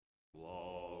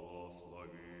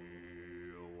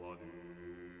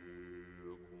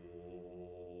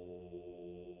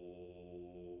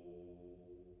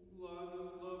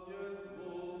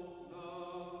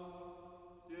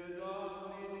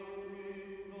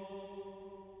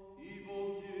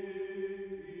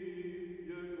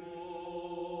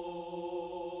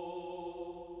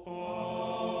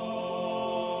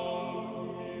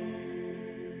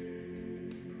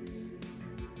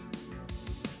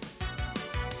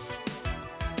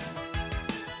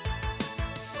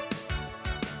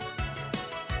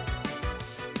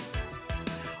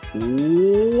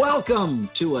Welcome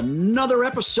to another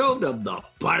episode of the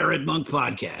Pirate Monk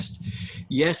Podcast.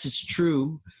 Yes, it's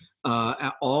true.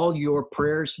 All your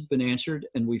prayers have been answered,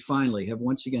 and we finally have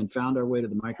once again found our way to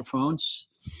the microphones.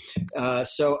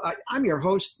 So I'm your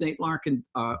host, Nate Larkin.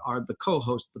 The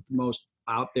co-host, but the most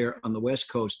out there on the West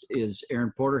Coast is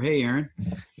Aaron Porter. Hey, Aaron.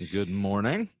 Good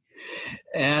morning.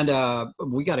 And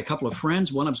we got a couple of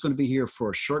friends. One of them's going to be here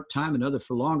for a short time, another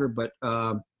for longer, but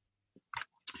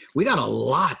we got a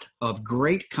lot of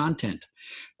great content,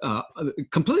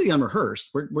 completely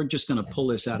unrehearsed. We're just going to pull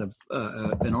this out of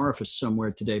an orifice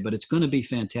somewhere today, but it's going to be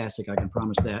fantastic. I can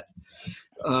promise that.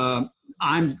 I'm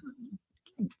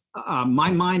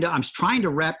trying to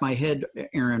wrap my head,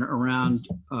 Aaron, around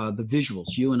the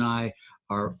visuals. You and I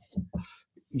are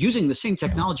using the same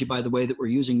technology, by the way, that we're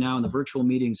using now in the virtual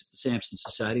meetings at the Samson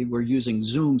Society. We're using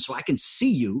Zoom, so I can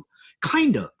see you,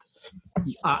 kind of.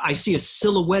 I see a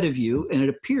silhouette of you, and it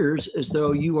appears as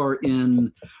though you are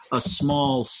in a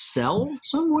small cell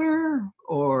somewhere,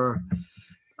 or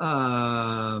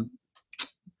are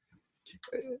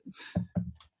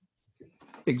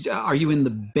you in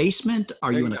the basement?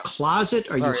 Are you in a closet?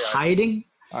 Are you hiding?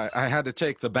 I had to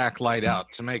take the backlight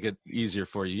out to make it easier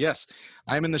for you. Yes,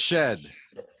 I'm in the shed.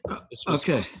 This was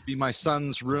supposed to be my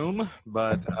son's room,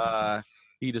 but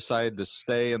he decided to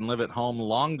stay and live at home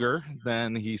longer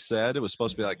than he said. It was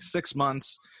supposed to be like 6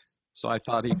 months, so I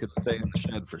thought he could stay in the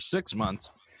shed for 6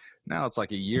 months. Now it's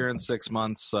like a year and 6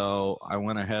 months, so I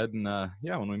went ahead and,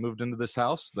 when we moved into this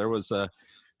house, there was a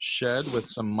shed with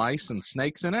some mice and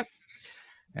snakes in it,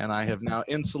 and I have now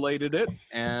insulated it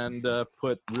and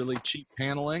put really cheap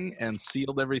paneling and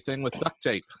sealed everything with duct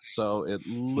tape, so it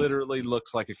literally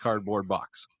looks like a cardboard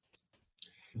box.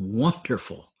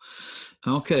 Wonderful.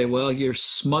 Okay, well, you're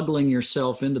smuggling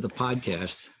yourself into the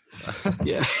podcast.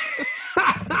 Yeah.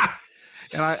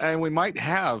 And we might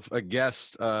have a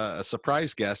guest, a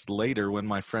surprise guest later when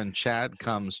my friend Chad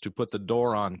comes to put the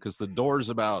door on, because the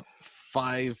door's about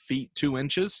 5 feet 2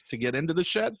 inches to get into the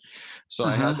shed. So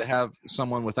I had to have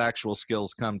someone with actual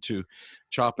skills come to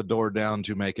chop a door down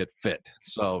to make it fit.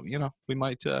 So, we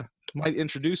might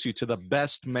introduce you to the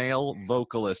best male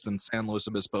vocalist in San Luis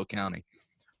Obispo County.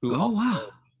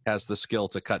 Has the skill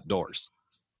to cut doors.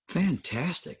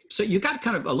 Fantastic. So you got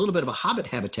kind of a little bit of a hobbit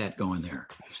habitat going there.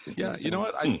 Yeah, you know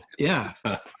what?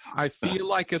 I feel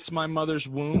like it's my mother's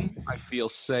womb. I feel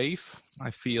safe. I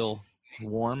feel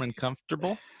warm and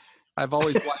comfortable. I've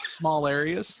always liked small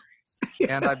areas,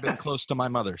 and I've been close to my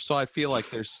mother. So I feel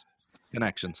like there's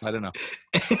connections. I don't know.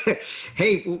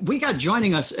 Hey, we got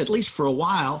joining us, at least for a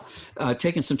while,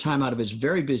 taking some time out of his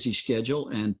very busy schedule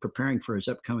and preparing for his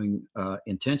upcoming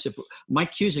intensive.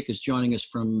 Mike Cusick is joining us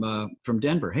from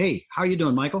Denver. Hey, how are you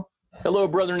doing, Michael? Hello,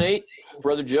 Brother Nate,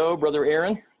 Brother Joe, Brother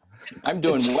Aaron. I'm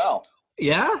doing well.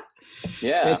 Yeah?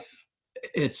 Yeah.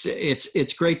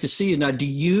 It's great to see you. Now, do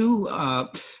you,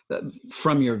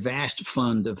 from your vast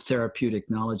fund of therapeutic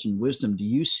knowledge and wisdom, do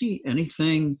you see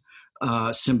anything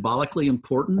symbolically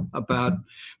important about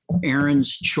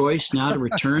Aaron's choice now to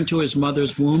return to his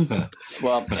mother's womb?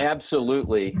 Well,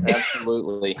 absolutely.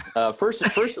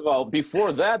 First of all,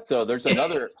 before that, though, there's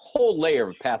another whole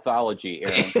layer of pathology,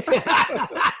 Aaron.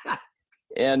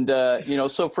 And,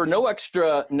 so for no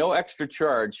extra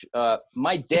charge,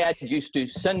 my dad used to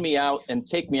send me out and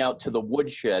take me out to the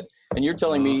woodshed. And you're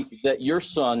telling me that your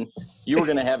son, you were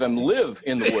going to have him live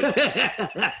in the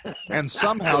woodshed. And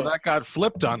somehow that got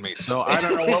flipped on me. So I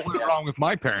don't know what went wrong with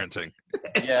my parenting.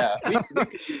 Yeah, we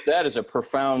use that as a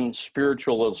profound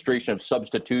spiritual illustration of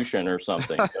substitution or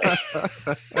something.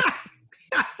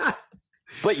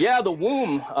 But yeah, the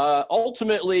womb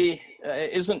ultimately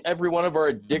isn't every one of our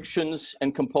addictions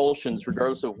and compulsions,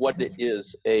 regardless of what it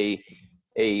is, a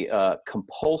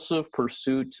compulsive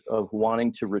pursuit of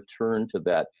wanting to return to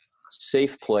that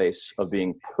safe place of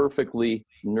being perfectly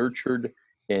nurtured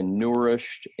and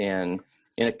nourished and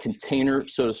in a container,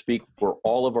 so to speak, where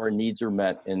all of our needs are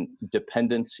met and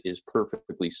dependence is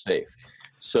perfectly safe.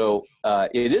 So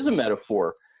it is a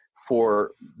metaphor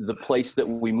for the place that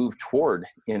we move toward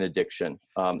in addiction.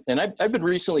 And I've been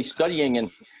recently studying, and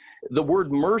the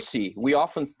word mercy, we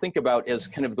often think about as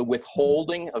kind of the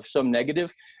withholding of some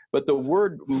negative, but the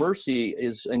word mercy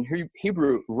is in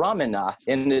Hebrew, ramena,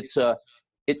 and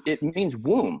it means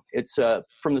womb. It's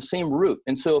from the same root.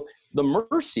 And so the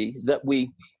mercy that we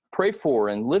pray for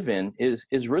and live in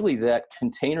is really that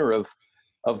container of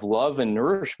love and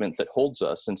nourishment that holds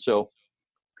us. And so,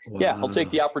 yeah, I'll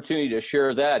take the opportunity to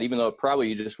share that, even though probably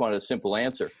you just wanted a simple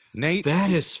answer. Nate,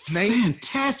 that is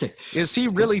fantastic. Is he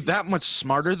really that much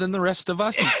smarter than the rest of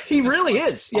us? He really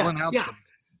is. Pulling out some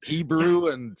Hebrew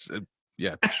and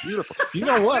Yeah, beautiful. You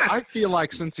know what? I feel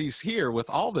like since he's here with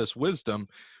all this wisdom,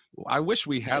 I wish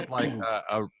we had like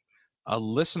a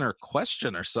listener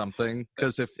question or something.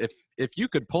 Because if you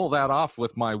could pull that off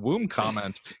with my womb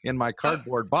comment in my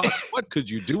cardboard box, what could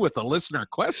you do with a listener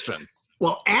question?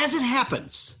 Well, as it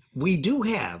happens, we do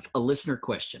have a listener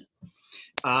question.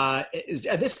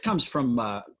 This comes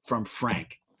from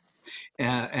Frank,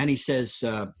 and he says,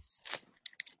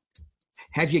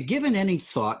 have you given any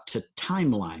thought to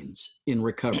timelines in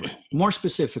recovery? More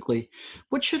specifically,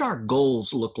 what should our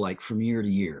goals look like from year to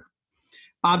year?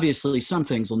 Obviously, some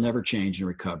things will never change in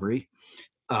recovery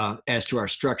as to our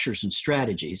structures and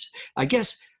strategies. I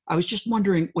guess I was just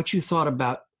wondering what you thought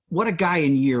about what a guy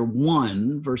in year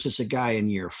 1 versus a guy in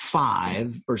year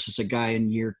 5 versus a guy in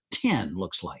year 10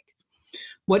 looks like.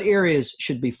 What areas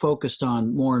should be focused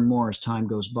on more and more as time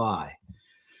goes by?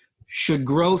 Should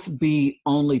growth be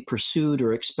only pursued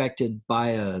or expected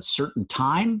by a certain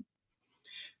time?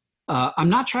 I'm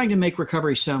not trying to make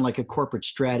recovery sound like a corporate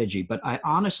strategy, but I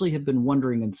honestly have been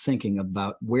wondering and thinking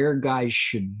about where guys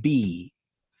should be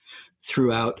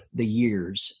throughout the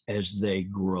years as they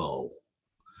grow.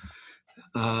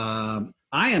 I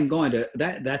am going to,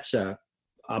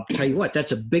 I'll tell you what,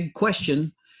 that's a big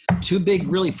question, too big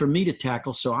really for me to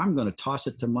tackle, so I'm going to toss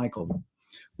it to Michael.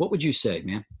 What would you say,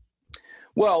 man?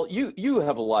 Well, you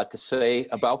have a lot to say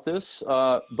about this,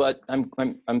 but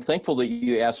I'm thankful that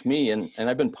you asked me, and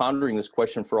I've been pondering this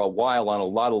question for a while on a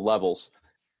lot of levels,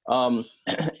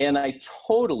 and I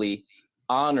totally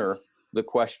honor the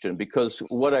question, because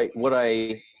what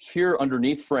I hear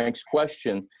underneath Frank's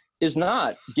question is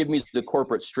not give me the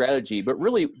corporate strategy, but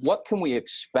really what can we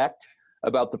expect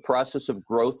about the process of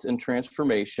growth and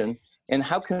transformation, and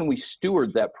how can we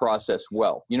steward that process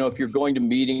well? You know, if you're going to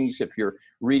meetings, if you're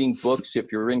reading books,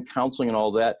 if you're in counseling and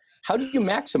all that, how do you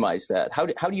maximize that? How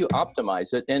do you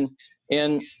optimize it? And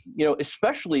you know,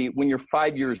 especially when you're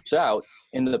 5 years out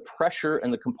and the pressure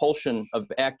and the compulsion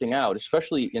of acting out,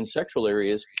 especially in sexual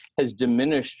areas, has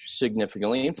diminished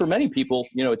significantly. And for many people,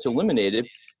 you know, it's eliminated.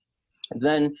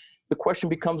 Then the question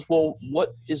becomes, well,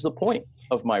 what is the point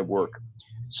of my work?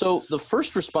 So the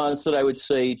first response that I would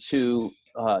say to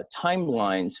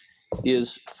timelines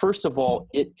is, first of all,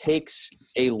 it takes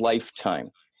a lifetime.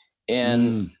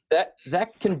 And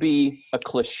that can be a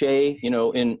cliche. You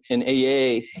know, in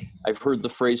AA, I've heard the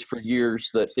phrase for years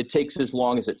that it takes as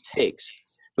long as it takes.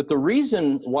 But the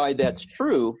reason why that's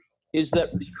true is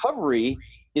that recovery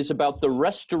is about the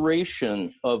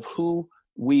restoration of who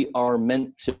we are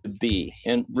meant to be.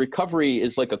 And recovery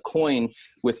is like a coin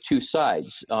with two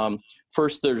sides.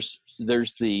 First, there's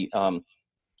the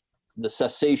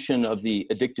cessation of the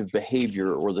addictive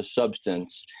behavior or the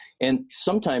substance. And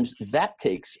sometimes that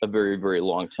takes a very, very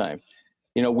long time.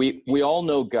 You know, we all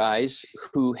know guys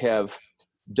who have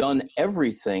done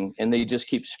everything and they just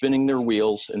keep spinning their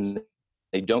wheels and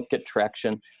they don't get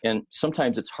traction. And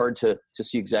sometimes it's hard to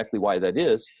see exactly why that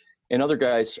is. And other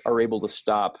guys are able to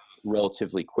stop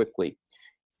relatively quickly.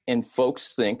 And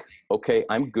folks think, okay,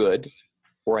 I'm good,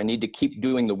 or I need to keep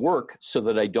doing the work so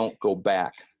that I don't go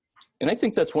back. And I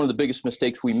think that's one of the biggest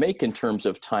mistakes we make in terms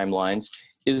of timelines,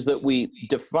 is that we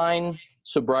define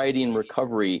sobriety and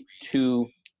recovery too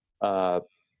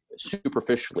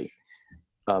superficially.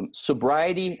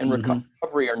 Sobriety and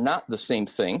recovery are not the same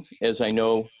thing, as I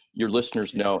know your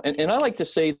listeners know. And I like to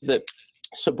say that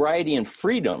sobriety and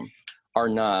freedom are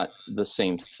not the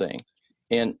same thing.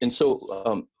 And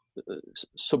so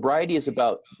sobriety is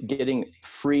about getting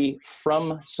free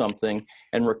from something,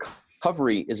 and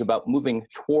recovery is about moving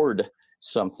toward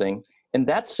something. And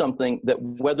that's something that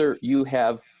whether you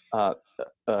have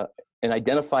an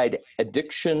identified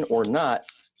addiction or not,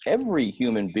 every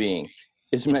human being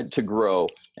is meant to grow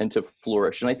and to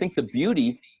flourish. And I think the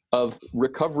beauty of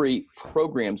recovery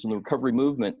programs and the recovery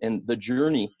movement and the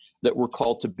journey that we're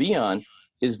called to be on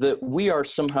is that we are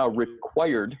somehow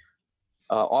required,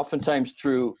 oftentimes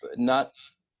through not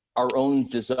our own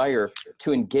desire,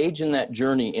 to engage in that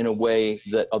journey in a way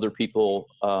that other people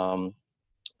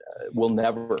will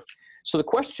never. So the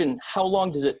question, how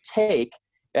long does it take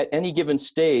at any given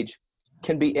stage,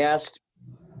 can be asked,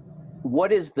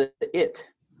 what is the it?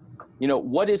 You know,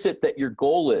 what is it that your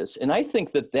goal is? And I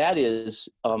think that that is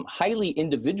highly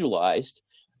individualized,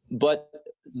 but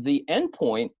the end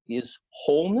point is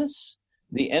wholeness.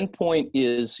 The end point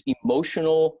is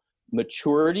emotional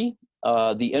maturity.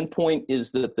 The end point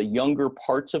is that the younger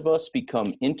parts of us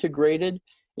become integrated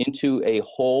into a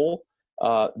whole.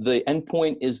 The end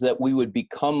point is that we would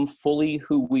become fully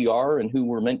who we are and who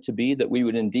we're meant to be, that we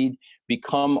would indeed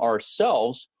become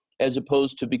ourselves, as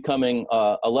opposed to becoming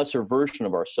a lesser version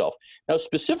of ourselves. Now,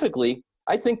 specifically,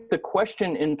 I think the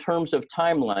question in terms of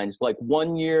timelines, like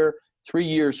 1 year, 3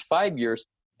 years, 5 years,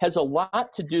 has a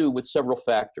lot to do with several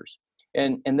factors.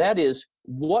 And that is,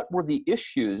 what were the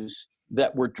issues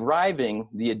that were driving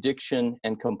the addiction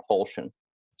and compulsion?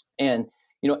 And,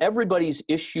 everybody's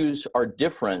issues are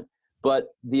different, but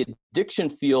the addiction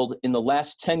field in the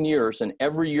last 10 years, and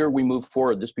every year we move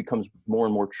forward, this becomes more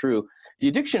and more true. The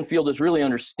addiction field is really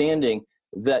understanding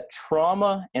that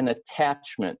trauma and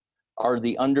attachment are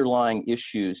the underlying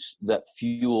issues that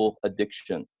fuel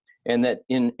addiction. And that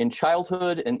in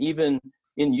childhood and even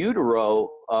in utero,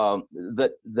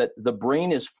 that the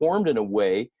brain is formed in a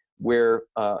way where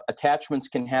attachments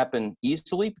can happen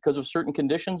easily because of certain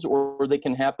conditions, or they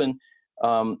can happen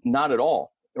not at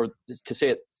all, or to say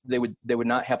it, they would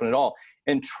not happen at all.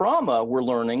 And trauma, we're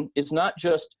learning, is not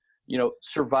just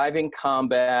surviving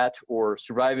combat or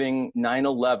surviving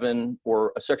 9/11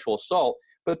 or a sexual assault,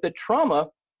 but that trauma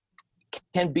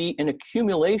can be an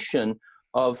accumulation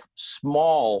of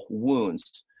small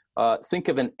wounds. Think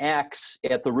of an axe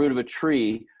at the root of a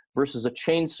tree versus a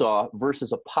chainsaw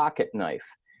versus a pocket knife.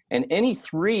 And any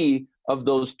three of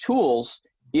those tools,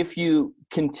 if you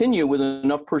continue with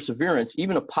enough perseverance,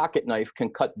 even a pocket knife can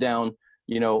cut down,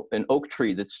 an oak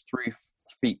tree that's 3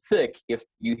 feet thick if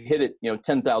you hit it,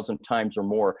 10,000 times or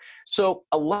more. So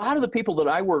a lot of the people that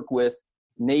I work with,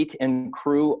 Nate and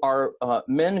crew, are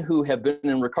men who have been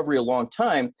in recovery a long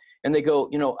time, and they go,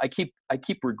 I keep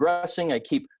regressing, I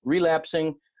keep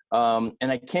relapsing,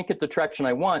 and I can't get the traction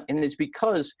I want. And it's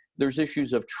because there's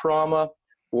issues of trauma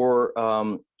or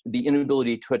the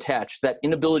inability to attach, that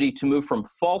inability to move from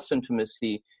false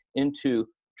intimacy into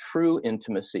true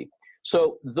intimacy.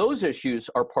 So those issues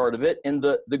are part of it. And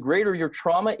the greater your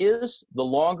trauma is, the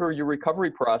longer your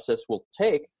recovery process will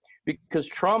take, because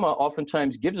trauma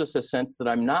oftentimes gives us a sense that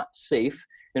I'm not safe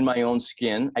in my own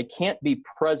skin. I can't be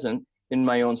present in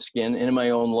my own skin and in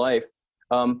my own life.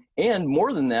 And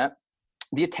more than that,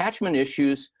 the attachment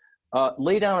issues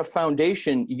lay down a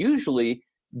foundation, usually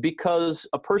because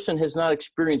a person has not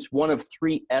experienced one of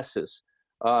 3 S's.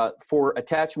 For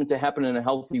attachment to happen in a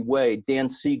healthy way, Dan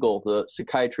Siegel, the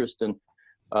psychiatrist and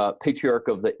patriarch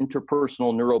of the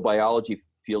interpersonal neurobiology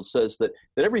field, says that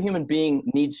every human being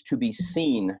needs to be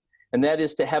seen. And that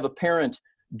is to have a parent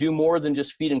do more than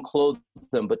just feed and clothe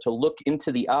them, but to look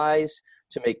into the eyes,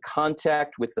 to make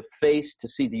contact with the face, to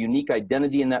see the unique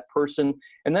identity in that person.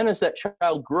 And then as that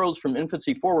child grows from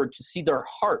infancy forward, to see their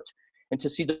heart and to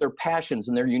see their passions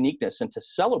and their uniqueness, and to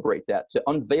celebrate that, to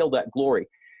unveil that glory.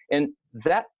 And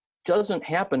that doesn't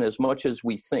happen as much as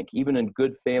we think, even in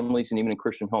good families and even in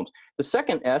Christian homes. The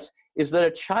second S is that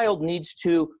a child needs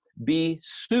to be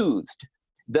soothed,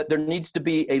 that there needs to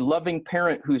be a loving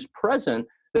parent who's present,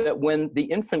 that when the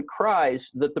infant cries,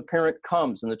 that the parent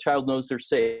comes and the child knows they're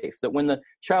safe, that when the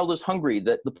child is hungry,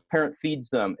 that the parent feeds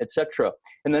them, etc.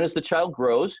 And then as the child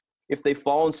grows, if they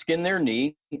fall and skin their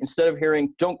knee, instead of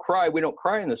hearing, "Don't cry, we don't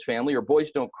cry in this family," or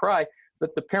 "Boys don't cry,"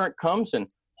 that the parent comes and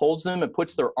holds them and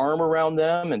puts their arm around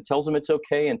them and tells them it's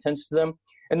okay and tends to them.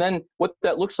 And then what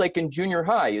that looks like in junior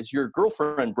high is your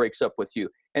girlfriend breaks up with you,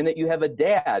 and that you have a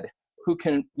dad who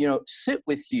can, sit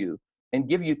with you and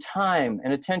give you time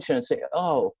and attention and say,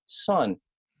 "Oh, son,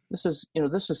 this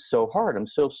is so hard. I'm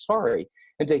so sorry."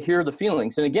 And to hear the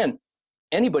feelings. And again,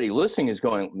 anybody listening is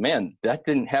going, "Man, that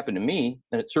didn't happen to me.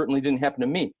 And it certainly didn't happen to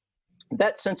me."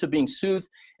 That sense of being soothed.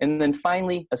 And then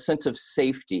finally, a sense of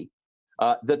safety.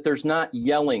 That there's not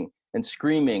yelling and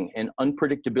screaming and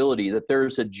unpredictability, that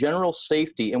there's a general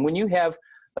safety. And when you have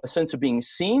a sense of being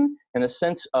seen and a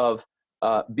sense of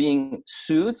being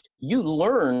soothed, you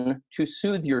learn to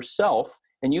soothe yourself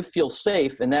and you feel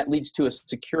safe, and that leads to a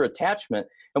secure attachment.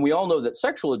 And we all know that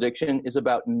sexual addiction is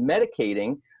about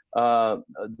medicating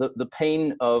the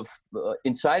pain of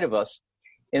inside of us.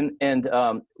 And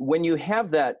when you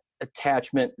have that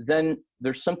attachment, then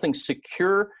there's something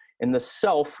secure, and the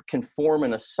self can form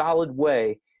in a solid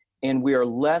way, and we are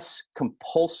less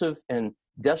compulsive and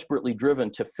desperately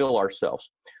driven to fill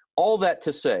ourselves. All that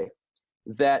to say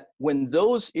that when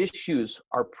those issues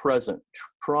are present,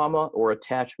 trauma or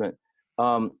attachment,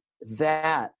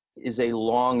 that is a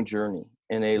long journey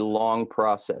and a long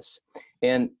process.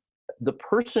 And the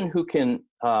person who can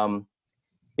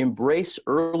embrace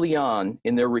early on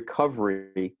in their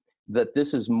recovery that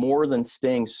this is more than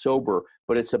staying sober,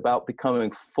 but it's about becoming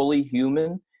fully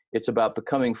human. It's about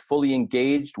becoming fully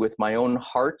engaged with my own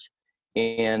heart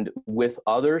and with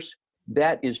others.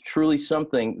 That is truly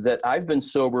something that I've been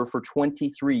sober for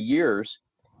 23 years.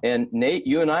 And Nate,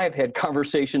 you and I have had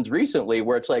conversations recently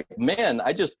where it's like, man,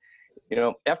 I just,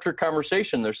 after a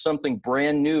conversation, there's something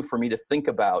brand new for me to think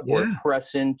about or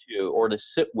press into or to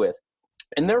sit with.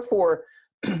 And therefore,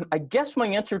 I guess my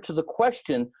answer to the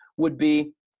question would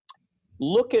be,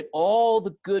 look at all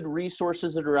the good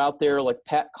resources that are out there, like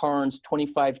Pat Carnes'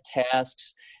 25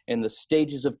 Tasks and the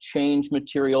Stages of Change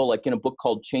material, like in a book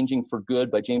called Changing for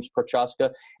Good by James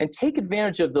Prochaska, and take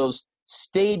advantage of those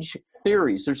stage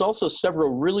theories. There's also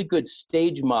several really good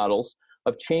stage models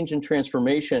of change and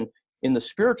transformation in the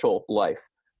spiritual life.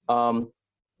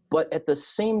 But at the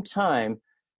same time,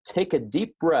 take a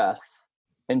deep breath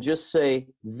and just say,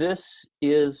 this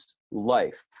is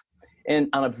life. And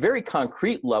on a very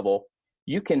concrete level,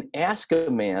 you can ask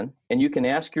a man, and you can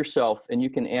ask yourself, and you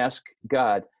can ask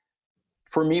God.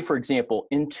 For me, for example,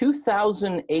 in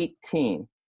 2018,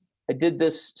 I did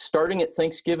this starting at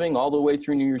Thanksgiving all the way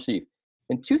through New Year's Eve.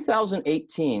 In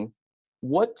 2018,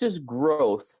 what does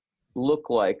growth look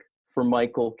like for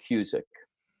Michael Cusick?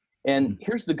 And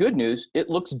here's the good news. It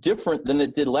looks different than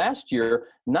it did last year,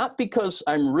 not because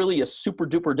I'm really a super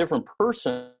duper different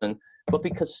person, but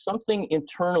because something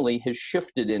internally has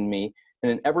shifted in me in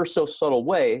an ever so subtle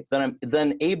way that I'm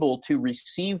then able to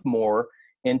receive more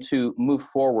and to move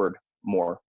forward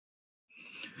more.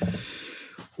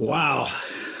 Wow.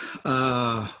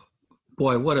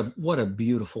 Boy, what a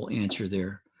beautiful answer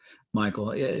there, Michael.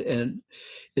 And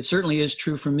it certainly is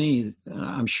true for me.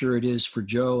 I'm sure it is for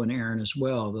Joe and Aaron as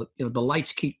well. The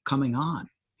lights keep coming on.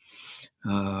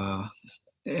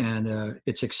 And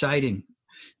it's exciting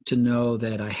to know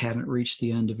that I haven't reached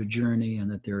the end of a journey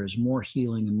and that there is more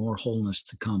healing and more wholeness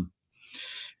to come.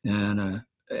 And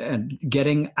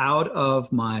getting out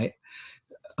of my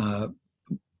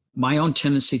own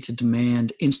tendency to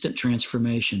demand instant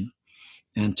transformation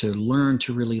and to learn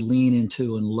to really lean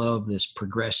into and love this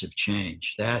progressive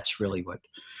change. That's really what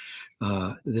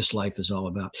this life is all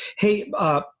about. Hey,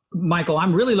 Michael,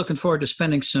 I'm really looking forward to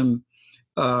spending some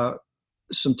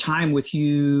time with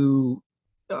you.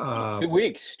 2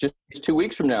 weeks, just 2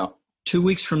 weeks from now. 2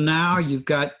 weeks from now, you've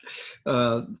got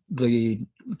the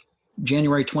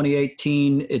January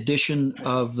 2018 edition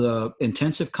of the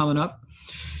intensive coming up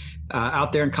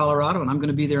out there in Colorado, and I'm going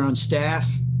to be there on staff.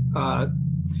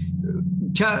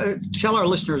 Tell our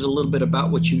listeners a little bit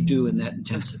about what you do in that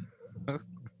intensive.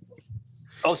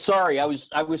 Oh, sorry. I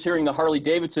was hearing the Harley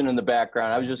Davidson in the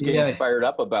background. I was just getting fired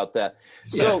up about that.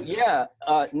 So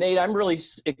Nate, I'm really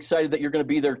excited that you're going to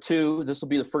be there too. This will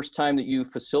be the first time that you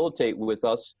facilitate with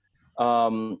us.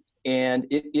 And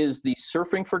it is the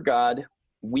Surfing for God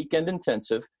weekend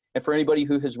intensive. And for anybody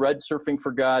who has read Surfing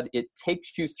for God, it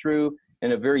takes you through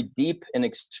in a very deep and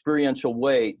experiential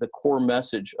way the core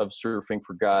message of Surfing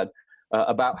for God.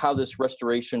 About how this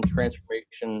restoration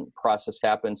transformation process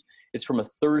happens. It's from a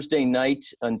Thursday night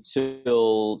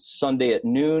until Sunday at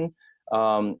noon,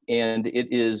 and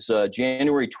it is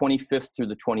January 25th through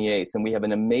the 28th, and we have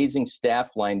an amazing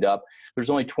staff lined up. There's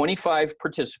only 25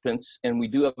 participants, and we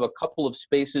do have a couple of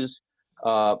spaces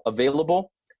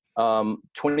available,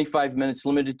 25 minutes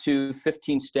limited to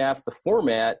 15 staff. The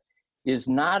format is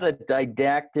not a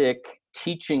didactic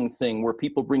teaching thing where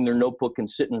people bring their notebook and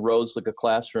sit in rows like a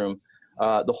classroom.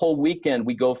 The whole weekend,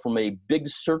 we go from a big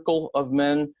circle of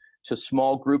men to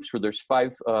small groups where there's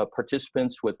 5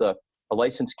 participants with a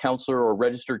licensed counselor or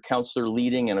registered counselor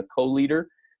leading and a co-leader.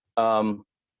 And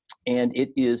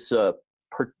it is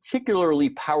particularly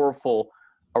powerful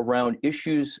around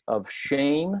issues of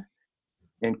shame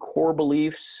and core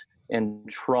beliefs and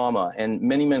trauma. And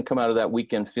many men come out of that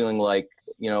weekend feeling like,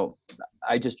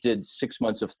 I just did 6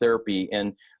 months of therapy.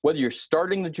 And whether you're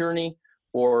starting the journey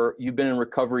or you've been in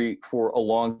recovery for a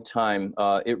long time,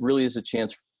 it really is a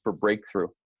chance for breakthrough.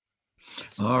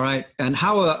 All right. And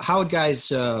how would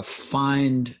guys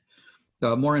find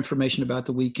more information about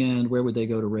the weekend? Where would they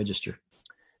go to register?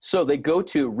 So they go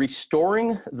to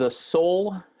Restoring the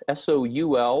Soul,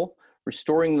 SOUL,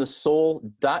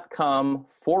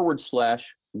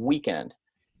 restoringthesoul.com/weekend.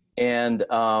 And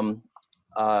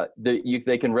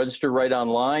they can register right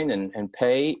online and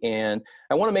pay. And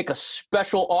I want to make a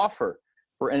special offer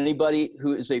for anybody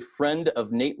who is a friend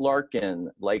of Nate Larkin,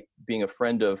 like being a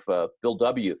friend of Bill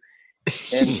W.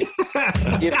 And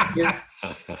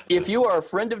if you are a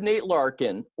friend of Nate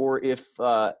Larkin, or if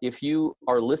you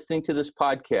are listening to this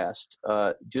podcast,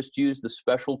 just use the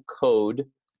special code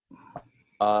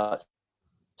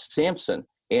Samson,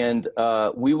 and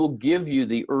we will give you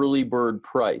the early bird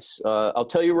price. I'll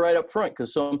tell you right up front,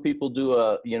 because some people do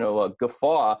a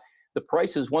guffaw. The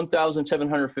price is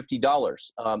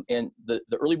 $1,750, and the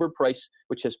early bird price,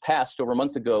 which has passed over a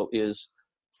month ago, is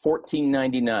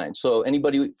 $14.99. So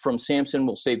anybody from Samson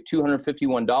will save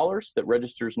 $251 that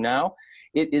registers now.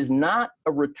 It is not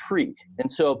a retreat.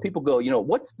 And so people go,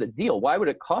 what's the deal? Why would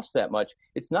it cost that much?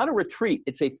 It's not a retreat.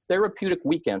 It's a therapeutic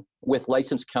weekend with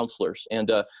licensed counselors. And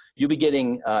you'll be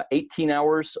getting 18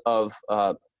 hours of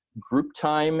group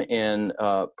time and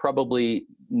probably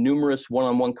numerous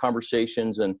one-on-one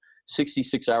conversations and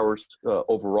 66 hours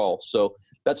overall. So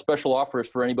that special offer is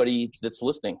for anybody that's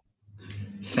listening.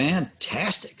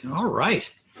 Fantastic. All right.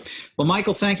 Well,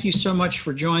 Michael, thank you so much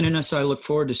for joining us. I look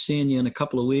forward to seeing you in a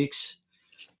couple of weeks.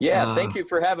 Yeah, thank you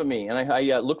for having me. And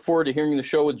I look forward to hearing the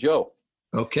show with Joe.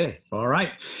 Okay. All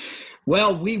right.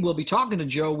 Well, we will be talking to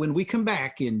Joe when we come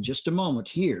back in just a moment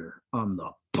here on the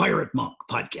Pirate Monk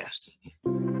Podcast.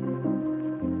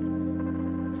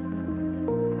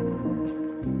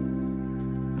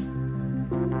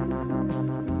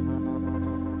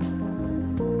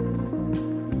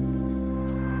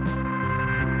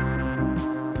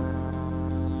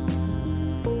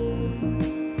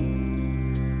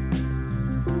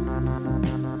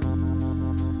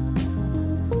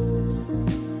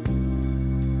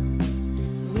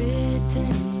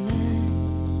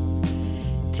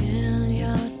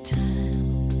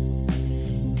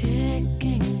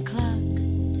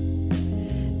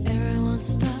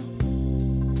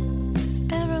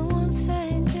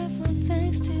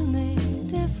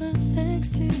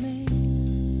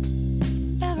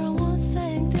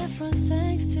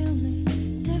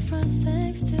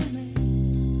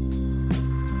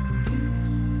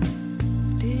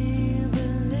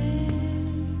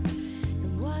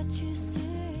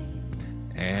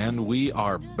 We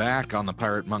are back on the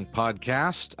Pirate Monk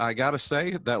Podcast. I gotta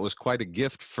say, that was quite a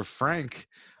gift for Frank.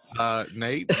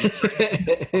 Nate,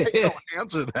 I don't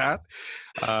answer that.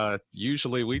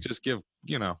 Usually we just give,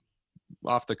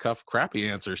 off the cuff crappy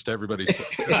answers to everybody's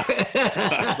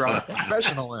questions. Brought a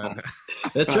professional in.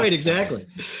 That's right, exactly.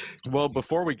 Well,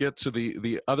 before we get to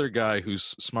the other guy who's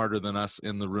smarter than us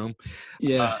in the room,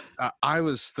 I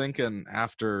was thinking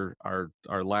after our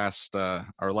last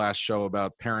show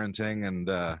about parenting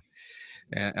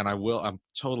and I'm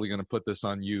totally going to put this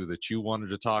on you, that you wanted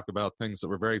to talk about things that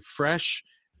were very fresh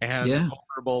and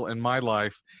vulnerable in my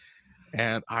life.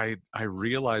 And I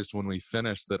realized when we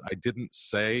finished that I didn't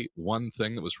say one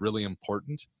thing that was really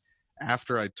important.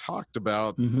 After I talked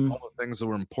about all the things that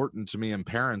were important to me in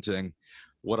parenting,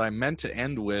 what I meant to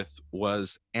end with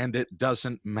was, and it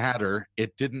doesn't matter.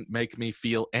 It didn't make me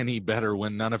feel any better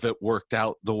when none of it worked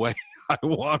out the way I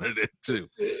wanted it to.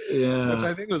 Yeah. Which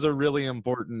I think was a really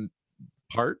important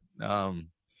part. I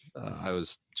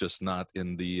was just not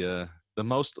in the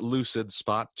most lucid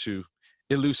spot to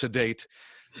elucidate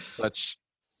such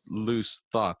loose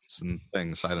thoughts and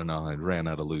things. I don't know. I ran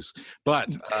out of loose,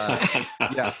 but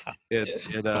I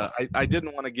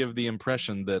didn't want to give the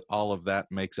impression that all of that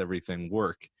makes everything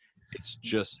work. It's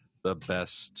just the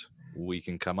best we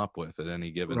can come up with at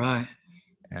any given time.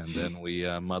 And then we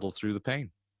muddle through the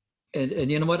pain.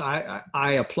 And you know what?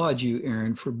 I applaud you,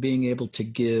 Aaron, for being able to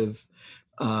give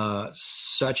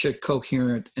such a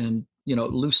coherent and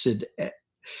lucid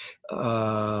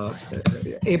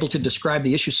able to describe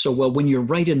the issues so well when you're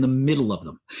right in the middle of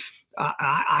them.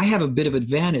 I have a bit of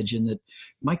advantage in that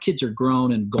my kids are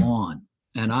grown and gone,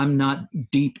 and I'm not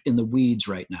deep in the weeds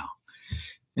right now.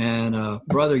 And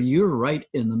brother, you're right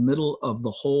in the middle of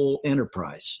the whole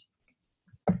enterprise,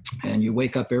 and you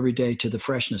wake up every day to the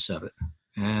freshness of it,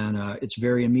 and it's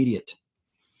very immediate.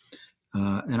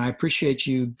 And I appreciate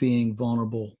you being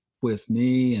vulnerable with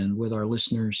me and with our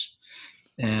listeners,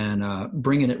 and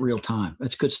bringing it real time.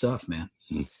 That's good stuff, man.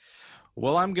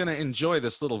 Well, I'm going to enjoy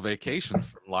this little vacation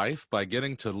from life by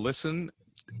getting to listen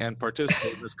and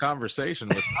participate in this conversation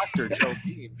with Dr. Joe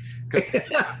Bean, because it's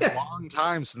been a long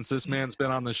time since this man's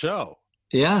been on the show.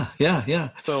 Yeah.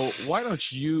 So why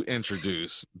don't you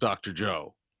introduce Dr.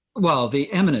 Joe? Well,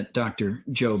 the eminent Dr.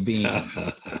 Joe Bean,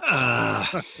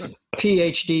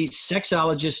 PhD,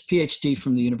 sexologist, PhD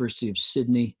from the University of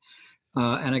Sydney,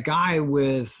 and a guy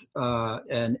with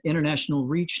an international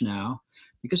reach now,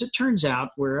 because it turns out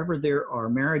wherever there are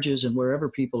marriages and wherever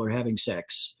people are having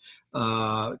sex,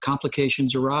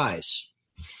 complications arise.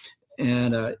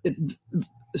 And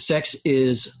sex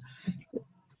is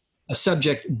a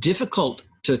subject difficult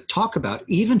to talk about,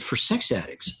 even for sex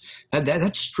addicts.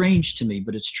 That's strange to me,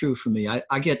 but it's true for me.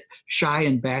 I get shy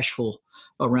and bashful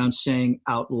around saying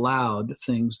out loud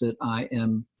things that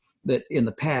that in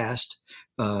the past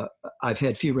I've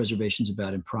had few reservations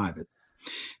about in private.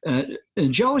 And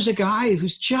Joe is a guy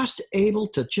who's just able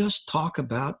to just talk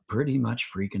about pretty much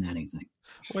freaking anything.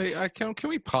 Wait, can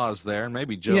we pause there and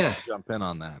maybe Joe can jump in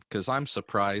on that? Because I'm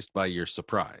surprised by your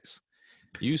surprise.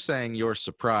 You saying you're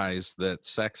surprised that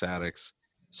sex addicts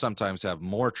sometimes have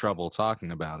more trouble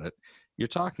talking about it. You're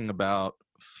talking about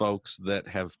folks that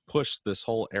have pushed this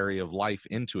whole area of life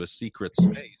into a secret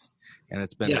space, and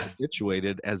it's been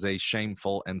habituated as a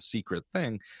shameful and secret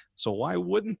thing. So why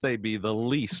wouldn't they be the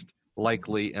least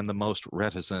likely and the most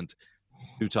reticent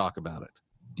to talk about it?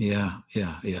 Yeah.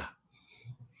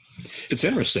 It's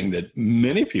interesting that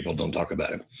many people don't talk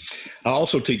about it. I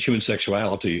also teach human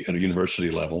sexuality at a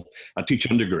university level. I teach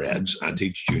undergrads, I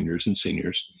teach juniors and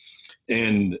seniors.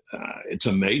 And it's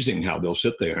amazing how they'll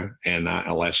sit there and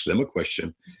I'll ask them a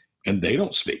question and they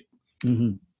don't speak.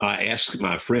 Mm-hmm. I asked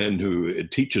my friend who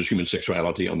teaches human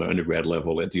sexuality on the undergrad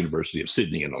level at the University of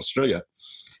Sydney in Australia,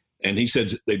 and he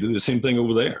said they do the same thing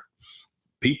over there.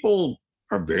 People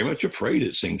are very much afraid,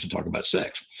 it seems, to talk about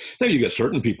sex. Now, you get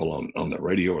certain people on the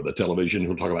radio or the television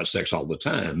who talk about sex all the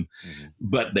time, mm-hmm.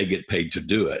 but they get paid to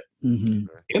do it. Mm-hmm.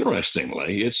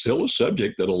 Interestingly, it's still a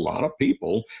subject that a lot of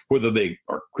people, whether they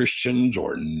are Christians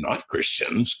or not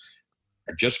Christians,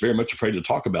 are just very much afraid to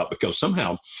talk about, because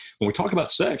somehow when we talk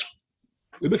about sex,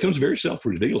 it becomes very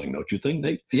self-revealing, don't you think,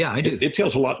 Nate? Yeah, I do. It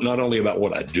tells a lot not only about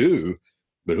what I do,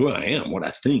 but who I am, what I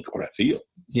think, what I feel.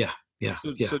 Yeah.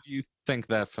 So do you think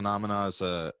that phenomena is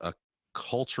a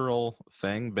cultural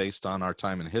thing based on our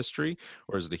time in history,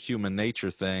 or is it a human nature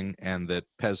thing, and that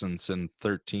peasants in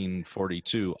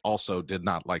 1342 also did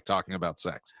not like talking about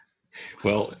sex?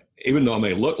 Well, even though I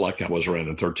may look like I was around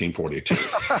in 1342,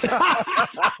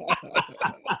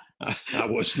 I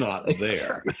was not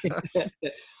there.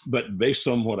 But based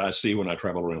on what I see when I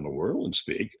travel around the world and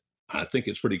speak, I think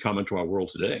it's pretty common to our world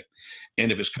today.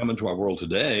 And if it's common to our world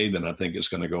today, then I think it's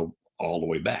going to go all the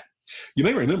way back. You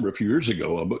may remember a few years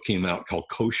ago, a book came out called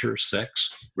Kosher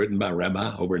Sex, written by a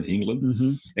rabbi over in England.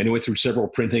 Mm-hmm. And it went through several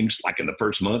printings, like in the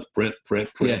first month, print.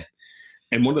 Yeah.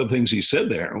 And one of the things he said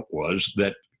there was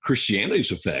that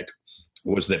Christianity's effect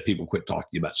was that people quit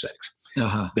talking about sex.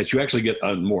 Uh-huh. That you actually get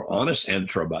a more honest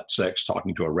answer about sex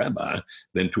talking to a rabbi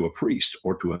than to a priest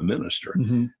or to a minister.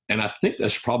 Mm-hmm. And I think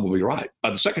that's probably right.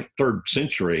 By the second, third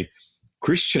century,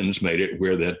 Christians made it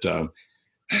where that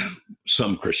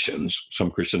some Christian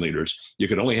leaders, you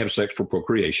could only have sex for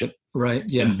procreation. Right.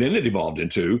 Yeah. And then it evolved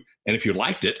into, and if you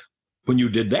liked it, when you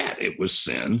did that, it was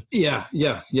sin. Yeah.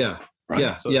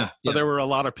 Right? So there were a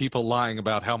lot of people lying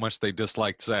about how much they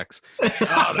disliked sex. Oh,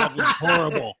 that was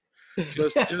horrible.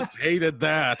 Just hated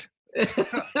that.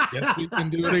 Guess we can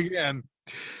do it again.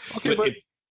 Okay, but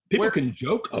people can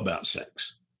joke about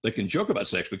sex. They can joke about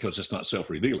sex because it's not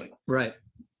self-revealing. Right.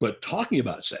 But talking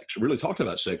about sex, really talking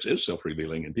about sex, is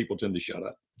self-revealing, and people tend to shut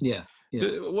up. Yeah.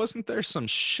 Wasn't there some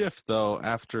shift, though,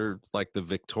 after like the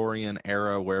Victorian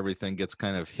era where everything gets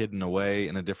kind of hidden away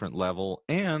in a different level?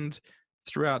 And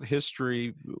throughout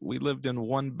history, we lived in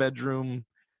one-bedroom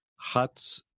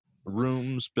huts,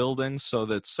 rooms, buildings, so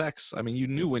that sex, I mean, you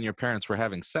knew when your parents were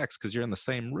having sex because you're in the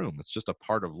same room. It's just a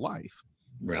part of life.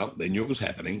 Well, they knew it was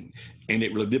happening, and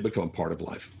it really did become a part of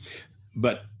life.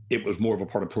 But it was more of a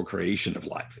part of procreation of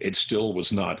life. It still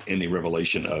was not any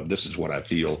revelation of this is what I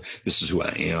feel, this is who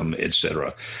I am,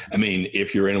 etc. I mean,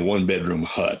 if you're in a one-bedroom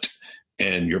hut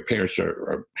and your parents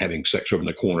are having sex over in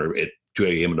the corner at 2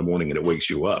 a.m. in the morning and it wakes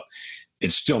you up,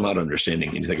 it's still not understanding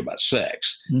anything about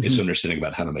sex. Mm-hmm. It's understanding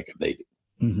about how to make a baby.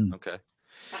 Mm-hmm. Okay.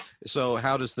 So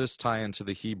how does this tie into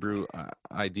the Hebrew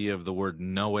idea of the word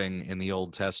knowing in the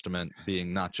Old Testament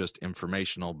being not just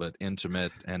informational, but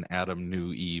intimate, and Adam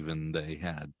knew Eve and they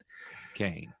had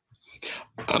Cain?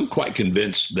 I'm quite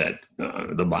convinced that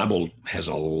the Bible has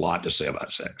a lot to say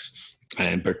about sex,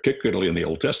 and particularly in the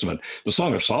Old Testament. The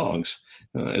Song of Songs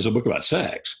is a book about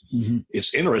sex. Mm-hmm.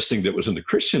 It's interesting that it was in the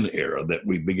Christian era that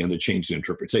we began to change the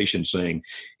interpretation, saying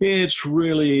it's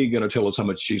really going to tell us how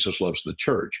much Jesus loves the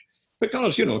church.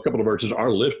 Because, a couple of verses are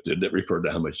lifted that refer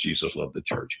to how much Jesus loved the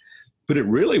church. But it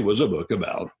really was a book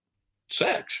about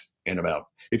sex, and about,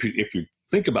 if you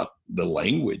think about the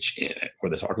language in it,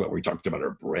 where he talks about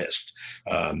her breast,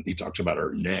 he talks about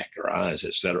her neck, her eyes,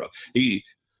 etc.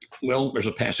 There's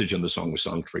a passage in the Song of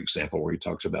Songs, for example, where he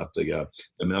talks about the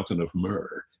mountain of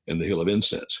myrrh and the hill of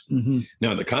incense. Mm-hmm.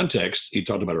 Now, in the context, he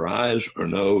talked about her eyes, her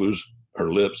nose,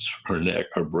 her lips, her neck,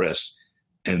 her breast,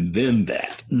 and then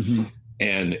that. Mm-hmm.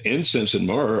 And incense and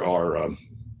myrrh are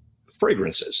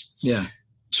fragrances. Yeah.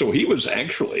 So he was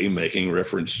actually making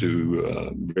reference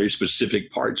to very specific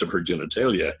parts of her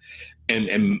genitalia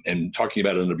and talking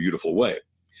about it in a beautiful way.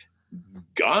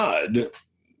 God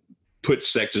put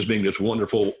sex as being this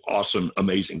wonderful, awesome,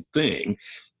 amazing thing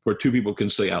where two people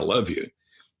can say, I love you.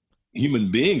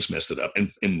 Human beings messed it up.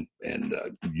 And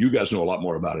you guys know a lot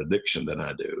more about addiction than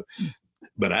I do.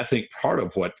 But I think part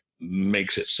of what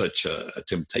makes it such a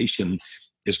temptation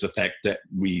is the fact that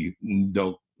we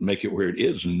don't make it where it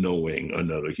is knowing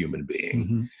another human being.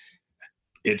 Mm-hmm.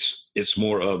 It's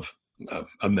more of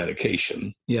a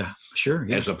medication. Yeah, sure.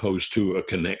 Yeah. As opposed to a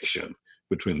connection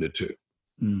between the two.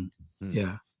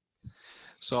 Yeah.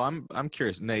 So I'm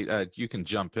curious, Nate. You can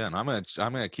jump in. I'm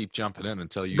gonna keep jumping in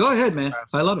until you go ahead, man.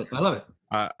 I love it.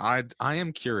 I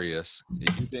am curious.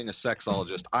 You being a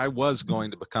sexologist, I was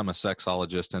going to become a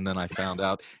sexologist, and then I found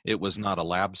out it was not a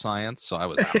lab science, so I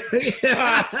was out.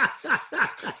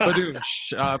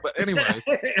 But anyway,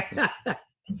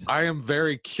 I am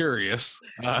very curious.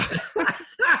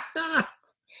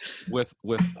 With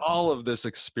all of this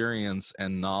experience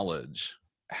and knowledge,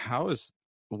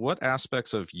 what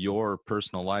aspects of your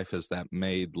personal life has that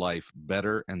made life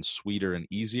better and sweeter and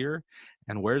easier,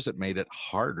 and where's it made it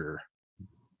harder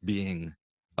being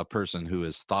a person who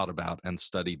has thought about and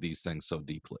studied these things so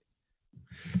deeply?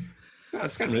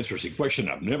 That's kind of an interesting question.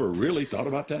 I've never really thought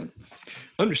about that.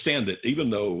 Understand that even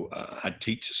though I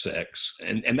teach sex,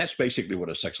 and that's basically what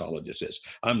a sexologist is.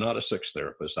 I'm not a sex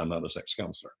therapist. I'm not a sex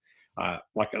counselor.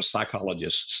 Like a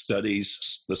psychologist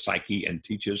studies the psyche and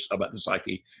teaches about the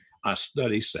psyche, I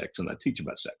study sex and I teach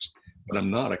about sex. But I'm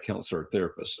not a counselor or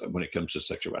therapist when it comes to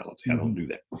sexuality. Mm-hmm. I don't do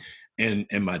that. And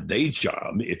my day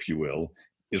job, if you will,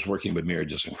 is working with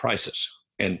marriages in crisis.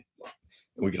 And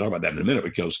we can talk about that in a minute,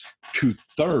 because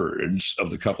 2/3 of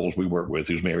the couples we work with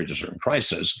whose marriages are in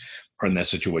crisis are in that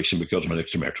situation because of an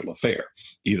extramarital affair,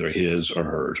 either his or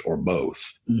hers or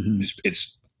both. Mm-hmm.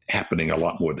 It's happening a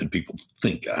lot more than people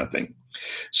think, I think.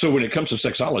 So when it comes to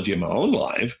sexology in my own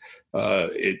life,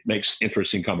 it makes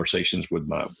interesting conversations with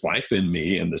my wife and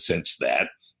me, in the sense that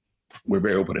we're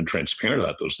very open and transparent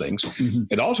about those things. Mm-hmm.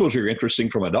 It also is very interesting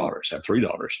for my daughters. I have 3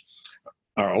 daughters.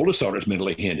 Our oldest daughter is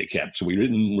mentally handicapped, so we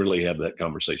didn't really have that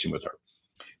conversation with her.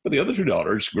 But the other 2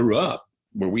 daughters grew up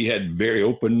where we had very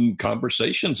open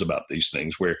conversations about these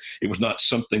things, where it was not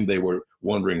something they were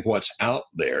wondering what's out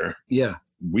there. Yeah.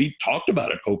 We talked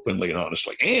about it openly and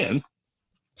honestly, and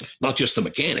not just the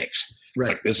mechanics. Right.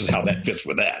 Like, this is how that fits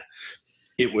with that.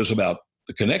 It was about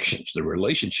the connections, the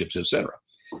relationships, etc.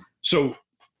 So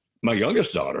my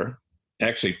youngest daughter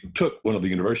actually took one of the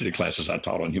university classes I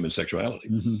taught on human sexuality.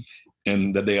 Mm-hmm.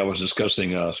 And the day I was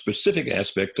discussing a specific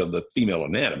aspect of the female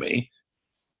anatomy,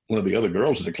 one of the other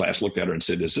girls in the class looked at her and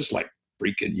said, "Is this like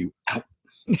freaking you out?"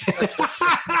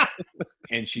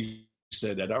 And she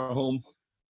said, "At our home,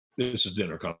 this is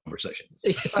dinner conversation."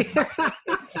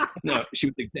 Now,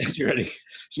 she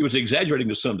was exaggerating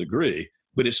to some degree,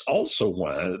 but it's also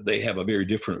why they have a very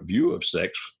different view of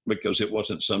sex, because it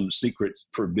wasn't some secret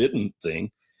forbidden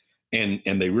thing. And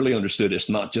they really understood it's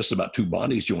not just about 2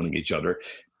 bodies joining each other.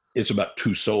 It's about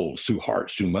 2 souls, 2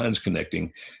 hearts, 2 minds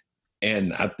connecting.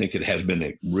 And I think it has been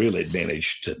a real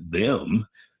advantage to them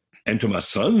and to my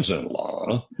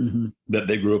sons-in-law, mm-hmm. that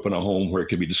they grew up in a home where it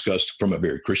could be discussed from a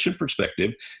very Christian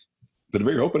perspective, but a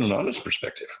very open and honest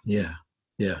perspective. Yeah.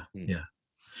 It's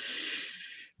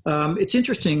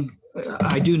interesting.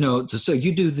 I do know. So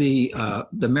you do the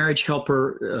Marriage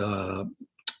Helper,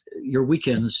 your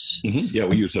weekends. Mm-hmm. Yeah,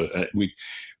 we use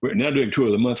we're now doing 2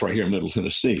 of the month right here in Middle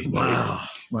Tennessee. Wow.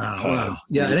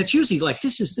 Yeah, and it's usually like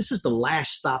this is the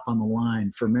last stop on the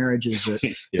line for marriages.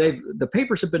 Yeah. The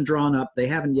papers have been drawn up. They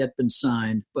haven't yet been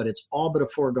signed, but it's all but a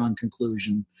foregone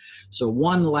conclusion. So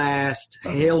one last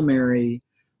Hail Mary,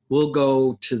 we'll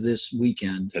go to this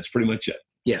weekend. That's pretty much it.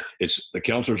 Yeah. It's the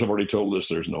counselors have already told us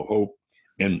there's no hope.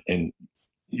 And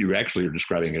you actually are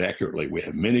describing it accurately. We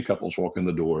have many couples walk in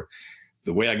the door.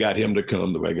 The way I got him to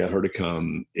come, the way I got her to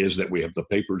come, is that we have the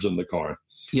papers in the car.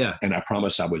 Yeah. And I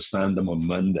promised I would sign them on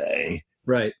Monday.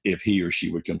 Right. If he or she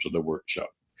would come to the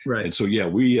workshop. Right. And so, yeah,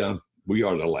 we are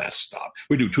the last stop.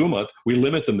 We do 2 a month. We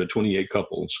limit them to 28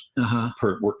 couples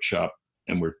per workshop,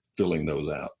 and we're filling those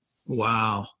out.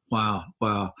 Wow.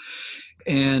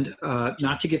 And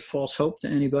not to give false hope to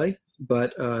anybody,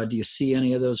 but do you see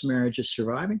any of those marriages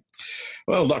surviving?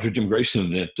 Well, Dr. Jim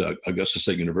Grayson at Augusta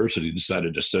State University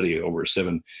decided to study over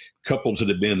 7 couples that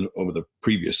had been over the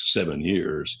previous 7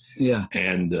 years. Yeah.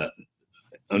 And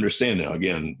understand now,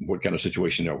 again, what kind of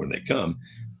situation they are when they come.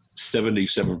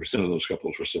 77% of those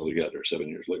couples were still together 7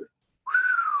 years later.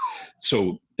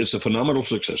 So it's a phenomenal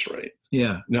success rate.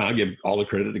 Yeah. Now, I give all the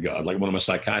credit to God. Like one of my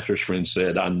psychiatrist friends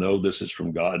said, "I know this is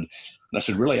from God." And I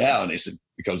said, "Really, how?" And they said,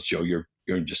 "Because, Joe, you're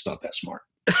just not that smart."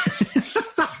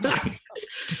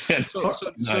 So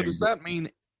does that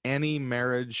mean any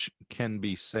marriage can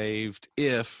be saved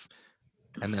if,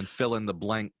 and then fill in the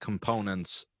blank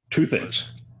components? 2 things.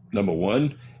 Number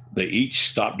 1, they each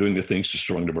stop doing the things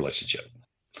destroying the relationship.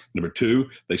 Number 2,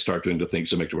 they start doing the things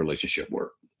that make the relationship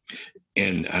work.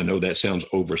 And I know that sounds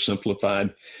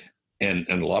oversimplified. And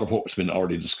a lot of what's been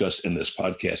already discussed in this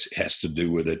podcast has to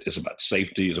do with it. It's about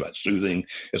safety. It's about soothing.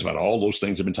 It's about all those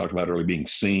things I've been talking about earlier, being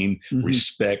seen,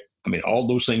 respect. I mean, all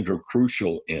those things are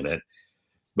crucial in it.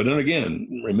 But then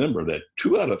again, remember that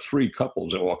 2 out of 3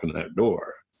 couples that walk in that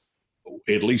door,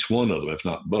 at least one of them, if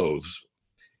not both,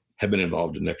 have been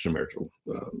involved in extramarital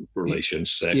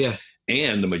relations, sex. Yeah.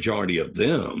 And the majority of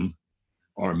them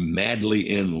are madly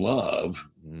in love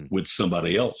with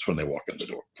somebody else when they walk in the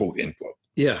door, quote, end quote.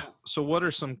 Yeah. So what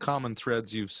are some common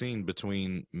threads you've seen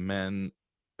between men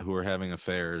who are having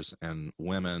affairs and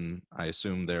women? I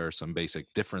assume there are some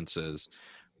basic differences,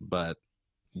 but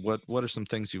what are some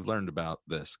things you've learned about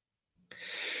this?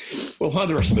 Well, while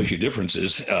there are some basic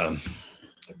differences,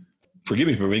 forgive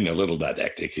me for being a little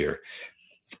didactic here.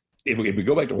 If we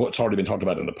go back to what's already been talked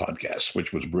about in the podcast,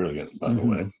 which was brilliant, by the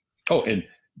way. Oh, and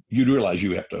you realize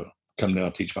you have to come now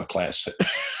and teach my class.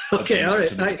 Okay, all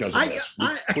right.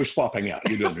 We're swapping out.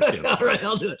 You do understand. All right,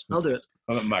 I'll do it.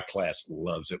 My class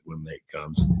loves it when Nate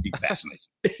comes. He fascinates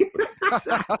me.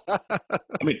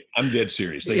 I mean, I'm dead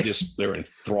serious. They're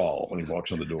enthralled when he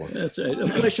walks in the door. That's right. A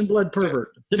flesh and blood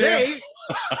pervert. Today.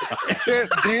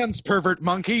 Dan's pervert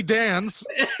monkey, Dan's.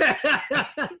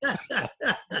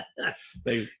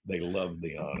 They love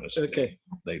the honesty. Okay.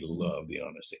 They love the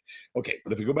honesty. Okay,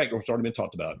 but if we go back to what's already been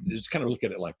talked about, just kind of look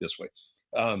at it like this way.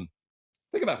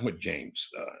 Think about what James,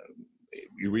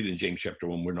 you read in James chapter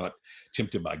 1, we're not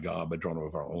tempted by God, but drawn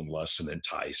of our own lusts and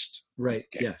enticed. Right.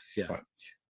 Okay. Yeah. Right.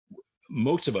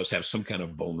 Most of us have some kind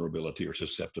of vulnerability or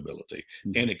susceptibility,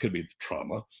 and it could be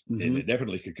trauma, and it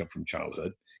definitely could come from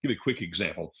childhood. Give you a quick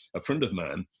example. A friend of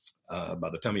mine, by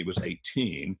the time he was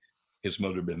 18, his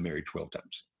mother had been married 12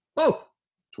 times. Oh,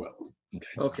 12.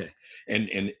 Okay. And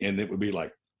it would be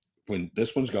like, when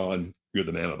this one's gone, you're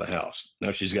the man of the house.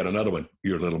 Now she's got another one,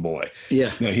 you're a little boy.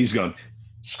 Yeah. Now he's gone.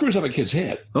 Screws up a kid's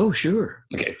head. Oh, sure.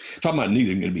 Okay. Talking about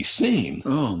needing to be seen.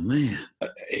 Oh, man.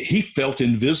 He felt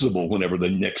invisible whenever the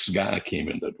next guy came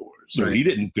in the door. So he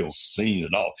didn't feel seen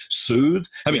at all. Soothed.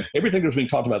 I mean, everything that's been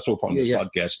talked about so far on this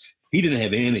podcast, he didn't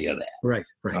have any of that. Right.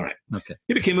 All right. Okay.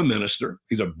 He became a minister.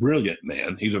 He's a brilliant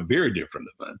man. He's a very dear friend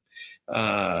of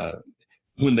mine.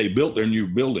 When they built their new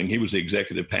building, he was the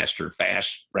executive pastor,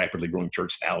 fast, rapidly growing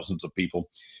church, thousands of people.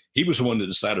 He was the one that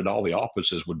decided all the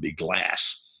offices would be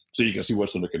glass, so you can see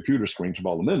what's on the computer screens from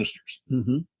all the ministers.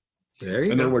 There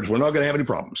you In go. other words, we're not going to have any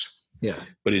problems. Yeah.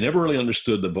 But he never really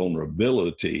understood the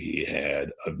vulnerability he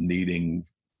had of needing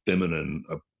feminine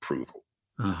approval.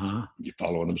 You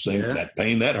follow what I'm saying? Yeah. That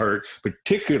pain, that hurt,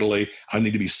 particularly, I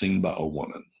need to be seen by a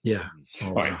woman. Yeah.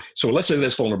 All right. So let's say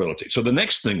that's vulnerability. So the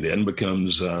next thing then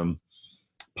becomes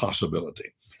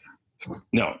possibility.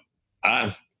 Now,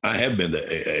 I have been to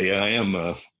AA. I am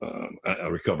a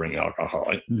recovering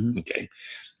alcoholic. Okay.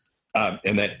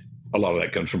 And that a lot of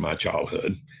that comes from my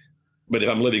childhood. But if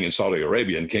I'm living in Saudi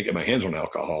Arabia and can't get my hands on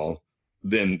alcohol,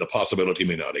 then the possibility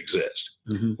may not exist.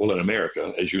 Well, in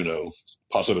America, as you know,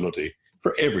 possibility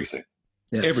for everything.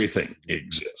 Yes. Everything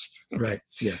exists. Okay? Right.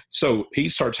 Yeah. So he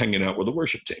starts hanging out with the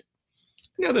worship team.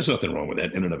 Now, there's nothing wrong with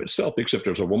that in and of itself, except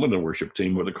there's a woman in the worship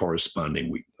team with a corresponding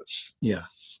weakness. Yeah.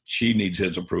 She needs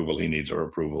his approval. He needs her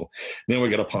approval. Then we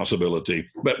got a possibility,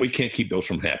 but we can't keep those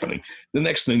from happening. The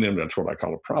next thing, then, that's what I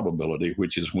call a probability,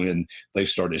 which is when they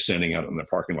started standing out in the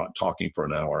parking lot talking for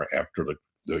an hour after the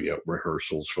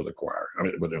rehearsals for the choir. I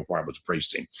mean, the choir was a praise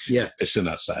team. Yeah. They sit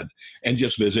outside and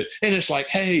just visit. And it's like,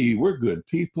 hey, we're good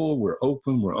people. We're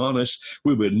open. We're honest.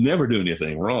 We would never do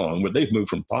anything wrong, but they've moved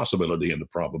from possibility into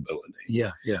probability.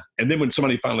 Yeah. Yeah. And then when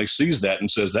somebody finally sees that and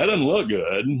says, that doesn't look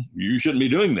good, you shouldn't be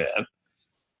doing that.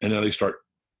 And now they start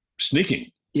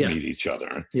sneaking to meet each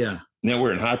other. Yeah. Now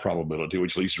we're in high probability,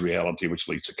 which leads to reality, which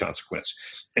leads to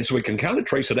consequence. And so we can kind of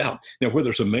trace it out. Now, whether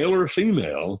it's a male or a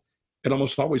female, it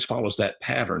almost always follows that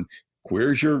pattern.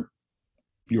 Where's your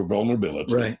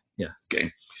vulnerability? Right. Yeah.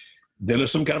 Okay. Then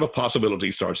some kind of a possibility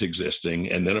starts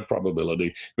existing, and then a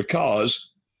probability,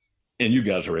 because, and you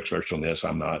guys are experts on this,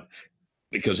 I'm not,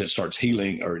 because it starts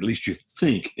healing, or at least you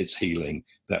think it's healing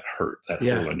that hurt, that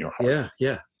hole in your heart.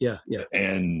 Yeah.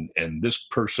 And this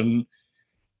person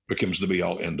becomes the be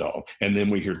all end all. And then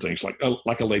we hear things like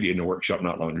a lady in the workshop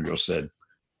not long ago said,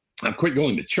 I've quit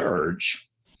going to church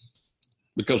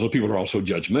because the people are also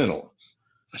judgmental.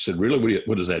 I said, really?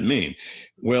 What does that mean?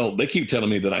 Well, they keep telling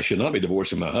me that I should not be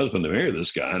divorcing my husband to marry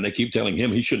this guy. And they keep telling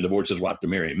him he shouldn't divorce his wife to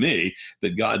marry me,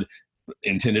 that God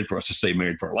intended for us to stay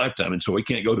married for a lifetime. And so we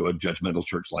can't go to a judgmental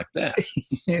church like that.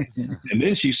 And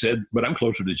then she said, but I'm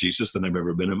closer to Jesus than I've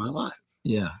ever been in my life.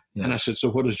 Yeah. And I said, so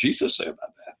what does Jesus say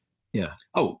about that? Yeah.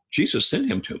 Oh, Jesus sent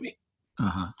him to me.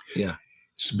 Yeah.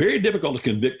 It's very difficult to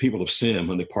convict people of sin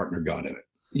when they partner God in it.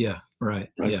 Yeah. Right.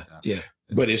 Yeah.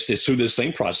 But it's through the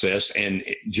same process, and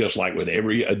just like with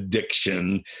every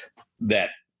addiction, that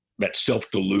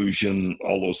self-delusion,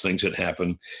 all those things that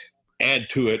happen, add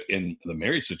to it in the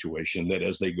marriage situation, that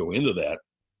as they go into that,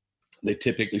 they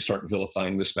typically start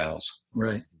vilifying the spouse.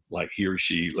 Right. Like he or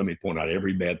she, let me point out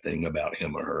every bad thing about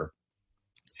him or her.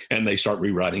 And they start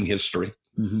rewriting history,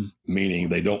 meaning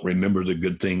they don't remember the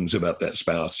good things about that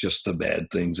spouse, just the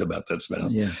bad things about that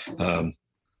spouse. Yeah.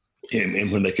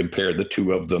 And when they compare the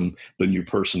two of them, the new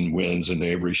person wins in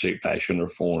every shape, fashion, or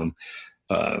form.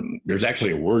 There's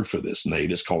actually a word for this,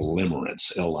 Nate. It's called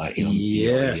limerence, Limerence.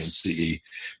 Yes.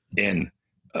 And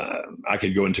I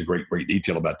could go into great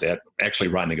detail about that. Actually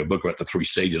writing a book about the 3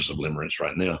 stages of limerence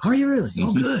right now. Are you really?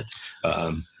 Oh, good.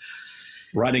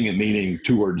 Writing it meaning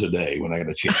 2 words a day when I get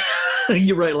a chance.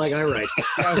 You write like I write.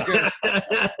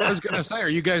 I was gonna say, are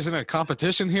you guys in a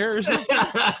competition here or something?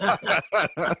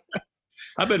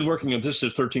 I've been working on this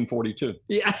since 1342.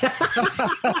 Yeah.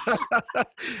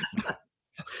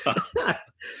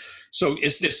 So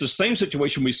it's the same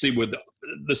situation we see with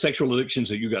the sexual addictions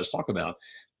that you guys talk about,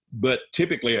 but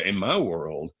typically in my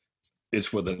world,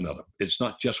 it's with another. It's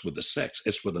not just with the sex;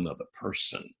 it's with another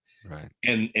person, right?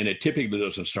 And it typically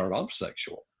doesn't start off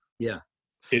sexual. Yeah,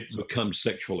 it becomes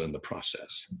sexual in the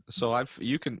process. So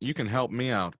you can help me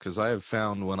out, because I have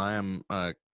found when I am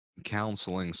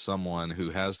counseling someone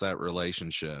who has that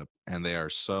relationship and they are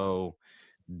so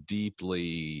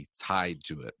deeply tied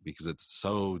to it because it's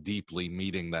so deeply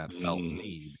meeting that felt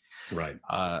need, right?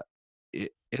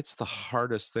 It's the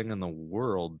hardest thing in the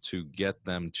world to get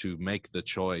them to make the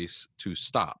choice to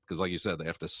stop, because like you said, they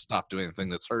have to stop doing the thing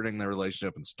that's hurting their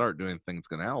relationship and start doing the thing that's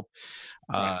going to help.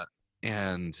 Right.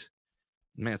 And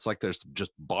man, it's like there's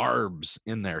just barbs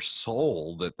in their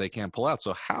soul that they can't pull out.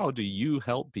 So how do you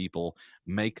help people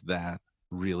make that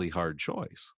really hard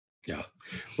choice? Yeah,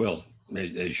 well,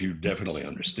 as you definitely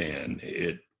understand,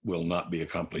 it will not be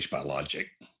accomplished by logic.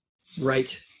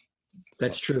 Right.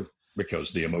 That's true.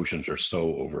 Because the emotions are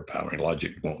so overpowering.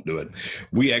 Logic won't do it.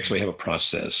 We actually have a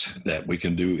process that we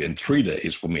can do in 3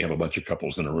 days when we have a bunch of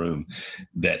couples in a room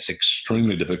that's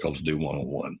extremely difficult to do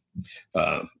one-on-one.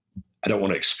 I don't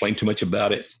want to explain too much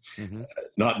about it. Mm-hmm.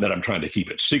 Not that I'm trying to keep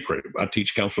it secret. I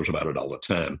teach counselors about it all the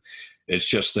time. It's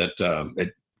just that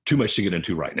it's too much to get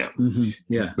into right now. Mm-hmm.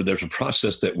 Yeah. But there's a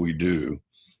process that we do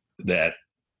that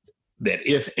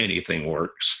if anything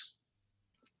works,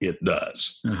 it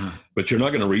does. Uh-huh. But you're not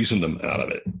going to reason them out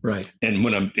of it. Right. And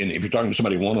if you're talking to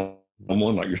somebody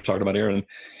one-on-one, like you're talking about, Aaron,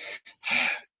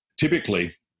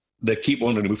 typically they keep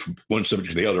wanting to move from one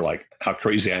subject to the other, like how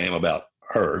crazy I am about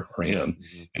her or him,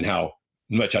 mm-hmm. and how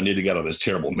much I need to get out of this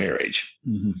terrible marriage.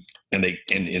 Mm-hmm. And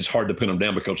it's hard to pin them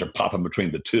down because they're popping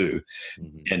between the two.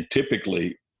 Mm-hmm. And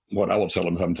typically what I will tell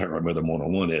them if I'm talking with them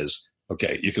one-on-one is,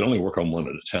 okay, you can only work on one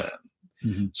at a time.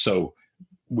 Mm-hmm. So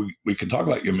we can talk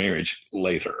about your marriage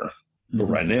later, mm-hmm. but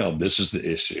right now, this is the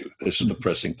issue. This is the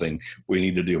pressing thing. We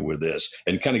need to deal with this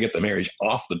and kind of get the marriage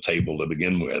off the table to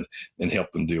begin with and help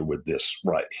them deal with this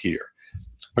right here.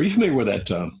 Are you familiar with that,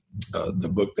 the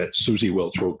book that Susie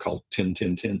Welch wrote called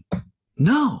 10-10-10?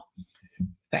 No.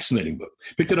 Fascinating book.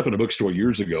 Picked it up in a bookstore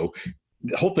years ago.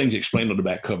 The whole thing's explained on the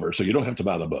back cover, so you don't have to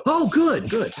buy the book. Oh, good.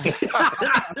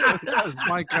 That's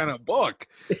my kind of book.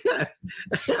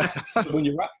 So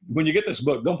when you get this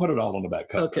book, don't put it all on the back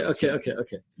cover. Okay.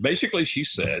 Basically, she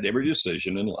said, every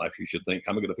decision in life, you should think,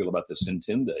 how am I going to feel about this in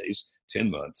 10 days, 10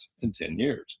 months, and 10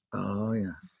 years? Oh,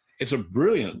 yeah. It's a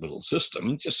brilliant little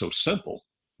system, just so simple.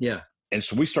 Yeah. And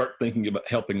so we start thinking about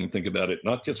helping them think about it,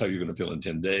 not just how you're going to feel in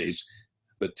 10 days,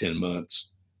 but 10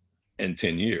 months and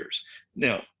 10 years.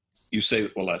 Now, you say,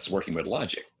 well, that's working with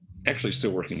logic. Actually,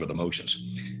 still working with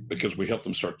emotions, because we help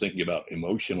them start thinking about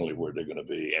emotionally where they're going to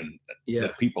be and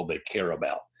the people they care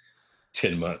about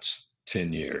 10 months,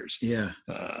 10 years. Yeah.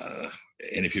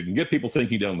 And if you can get people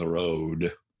thinking down the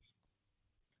road.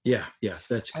 Yeah,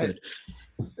 that's good.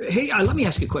 Hey, let me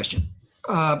ask you a question.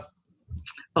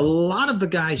 A lot of the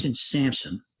guys in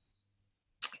Samson,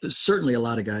 certainly a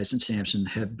lot of guys in Samson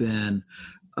have been,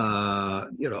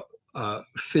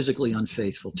 physically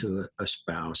unfaithful to a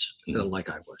spouse, like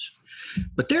I was.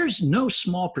 But there's no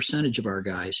small percentage of our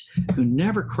guys who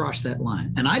never crossed that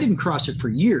line. And I didn't cross it for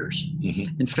years.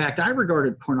 Mm-hmm. In fact, I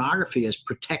regarded pornography as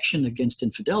protection against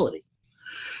infidelity.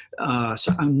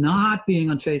 So I'm not being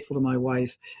unfaithful to my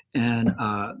wife. And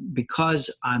because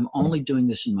I'm only doing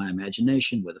this in my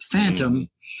imagination with a phantom,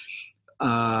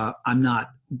 I'm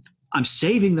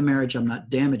saving the marriage. I'm not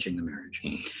damaging the marriage.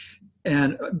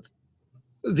 And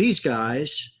these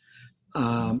guys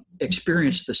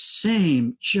experienced the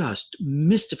same just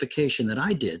mystification that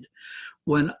I did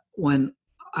when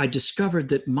I discovered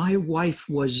that my wife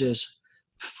was as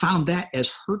found that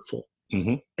as hurtful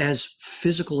as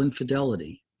physical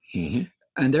infidelity.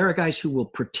 And there are guys who will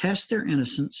protest their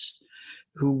innocence,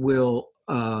 who will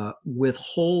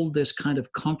withhold this kind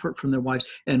of comfort from their wives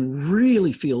and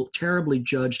really feel terribly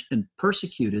judged and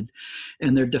persecuted.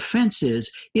 And their defense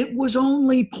is, it was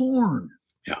only porn.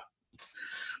 Yeah.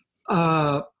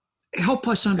 Help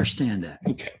us understand that.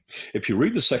 Okay. If you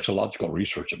read the sexological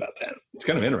research about that, it's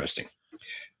kind of interesting.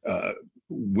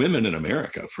 Women in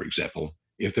America, for example,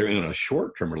 if they're in a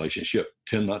short-term relationship,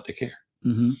 tend not to care.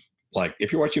 Like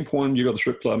if you're watching porn, you go to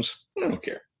strip clubs, I don't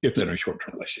care if they're in a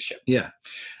short-term relationship. Yeah.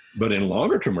 But in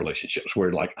longer-term relationships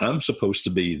where like I'm supposed to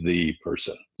be the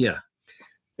person,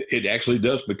 it actually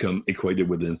does become equated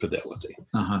with infidelity.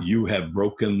 You have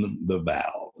broken the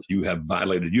vows. You have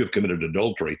committed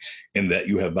adultery in that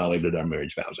you have violated our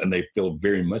marriage vows. And they feel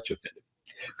very much offended.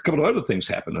 A couple of other things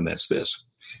happen, and that's this.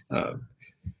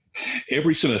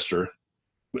 Every semester,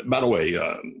 by the way,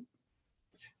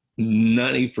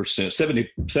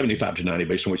 90%, 75 to 90,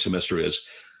 based on which semester is,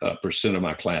 percent of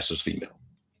my class is female.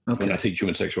 Okay. When I teach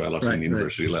human sexuality at the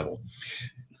university level.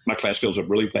 My class fills up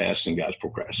really fast and guys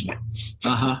procrastinate.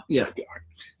 Yeah.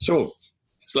 So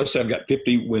let's say I've got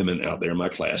 50 women out there in my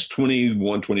class,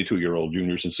 21, 22-year-old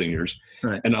juniors and seniors.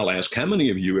 Right. And I'll ask, how many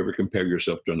of you ever compare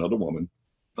yourself to another woman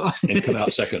and come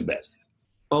out second best?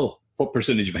 What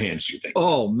percentage of hands do you think?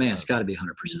 Oh, man, it's got to be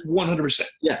 100%. 100%.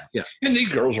 Yeah. And these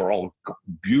girls are all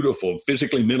beautiful,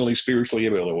 physically, mentally, spiritually,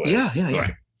 every other way. Yeah.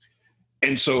 Right.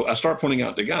 And so I start pointing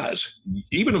out to guys,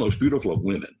 even the most beautiful of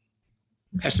women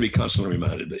has to be constantly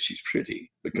reminded that she's pretty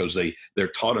because they're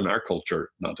taught in our culture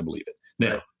not to believe it.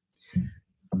 Now,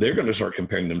 they're going to start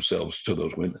comparing themselves to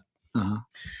those women.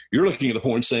 You're looking at the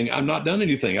porn saying, I've not done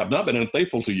anything. I've not been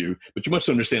unfaithful to you. But you must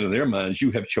understand in their minds, you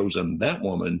have chosen that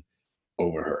woman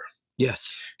over her.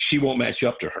 Yes. She won't match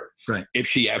up to her. Right. If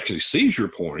she actually sees your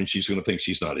porn, she's going to think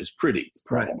she's not as pretty,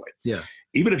 probably. Right. Yeah.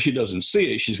 Even if she doesn't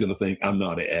see it, she's going to think I'm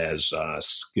not as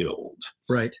skilled.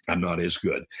 Right. I'm not as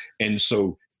good. And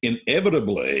so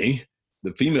inevitably,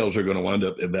 the females are going to wind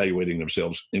up evaluating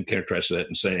themselves in contrast to that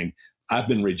and saying, I've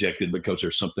been rejected because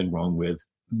there's something wrong with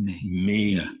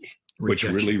me. Which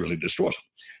really, really destroys them.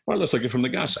 All right, let's look at it from the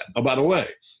guy side. Oh, by the way,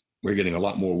 we're getting a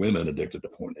lot more women addicted to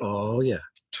porn now. Oh, yeah.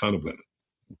 Ton of women.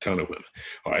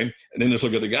 All right. And then let's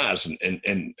look at the guys.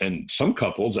 And some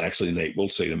couples actually, Nate, will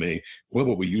say to me, well,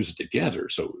 but we use it together.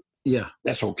 So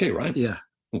that's okay, right? Yeah.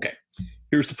 Okay.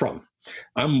 Here's the problem.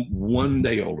 I'm 1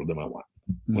 day older than my wife.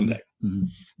 1 day.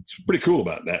 It's pretty cool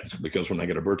about that because when I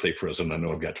get a birthday present, I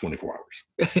know I've got 24 hours.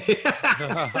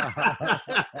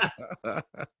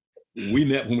 We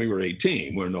met when we were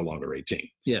 18. We're no longer 18.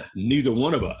 Yeah. Neither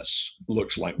one of us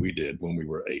looks like we did when we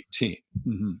were 18.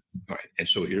 All right. And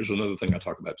so here's another thing I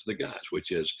talk about to the guys,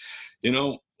 which is,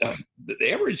 the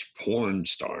average porn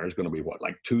star is going to be what,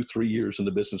 like 2-3 years in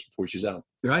the business before she's out?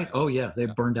 Right. Oh, yeah.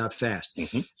 They've burned out fast.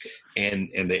 And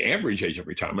the average age of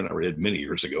retirement, I read many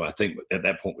years ago, I think at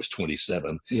that point was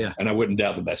 27. Yeah. And I wouldn't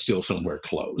doubt that that's still somewhere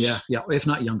close. Yeah. If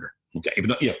not younger. Okay,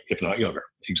 if not younger,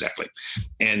 exactly.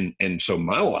 And so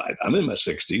my wife, I'm in my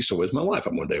 60s, so is my wife.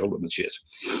 I'm 1 day older than she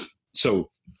is. So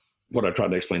what I try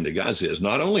to explain to guys is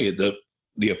not only the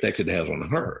effect it has on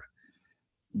her,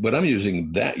 but I'm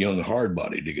using that young hard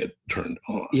body to get turned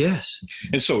on. Yes.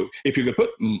 And so if you could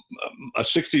put a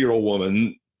 60-year-old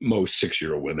woman, most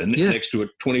 6-year-old women, next to a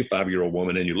 25-year-old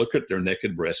woman, and you look at their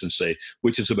naked breasts and say,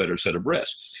 which is a better set of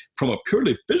breasts? From a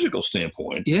purely physical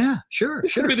standpoint, sure.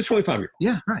 It's going to be the 25-year-old.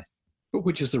 Yeah, right. But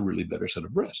which is the really better set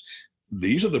of breasts?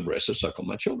 These are the breasts that suckle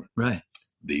my children. Right.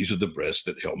 These are the breasts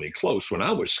that held me close when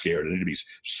I was scared and need to be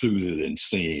soothed and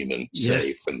seen and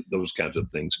safe and those kinds of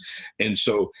things. And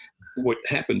so what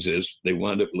happens is they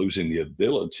wind up losing the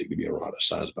ability to be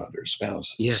eroticized by their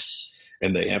spouses. Yes.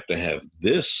 And they have to have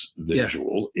this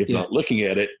visual, if not looking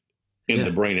at it in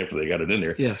the brain after they got it in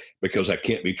there, because I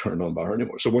can't be turned on by her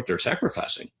anymore. So what they're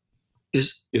sacrificing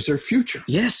is their future.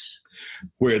 Yes.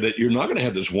 Where that you're not going to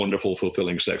have this wonderful,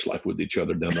 fulfilling sex life with each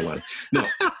other down the line. Now,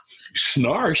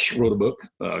 Snarsh wrote a book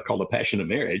called A Passionate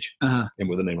Marriage. And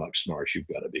with a name like Snarsh, you've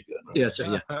got to be good.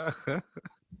 Right?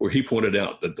 Where he pointed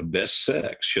out that the best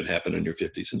sex should happen in your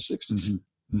 50s and 60s.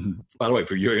 By the way,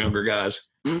 for your younger guys,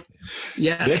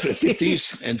 definitely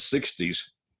 50s and 60s.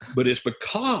 But it's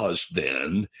because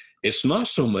then it's not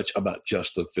so much about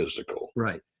just the physical.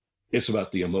 Right. It's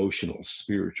about the emotional,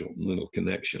 spiritual, mental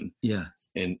connection. Yeah.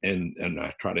 And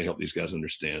I try to help these guys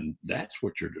understand that's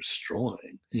what you're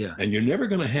destroying. Yeah. And you're never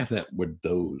going to have that with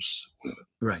those women.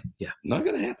 Right. Yeah. Not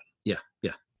going to happen. Yeah.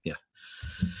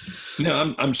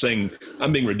 Now, I'm saying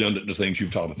I'm being redundant to things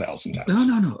you've taught 1,000 times.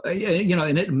 No.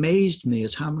 And it amazed me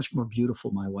is how much more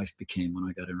beautiful my wife became when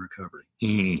I got in recovery.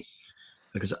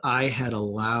 because I had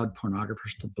allowed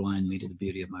pornographers to blind me to the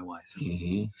beauty of my wife.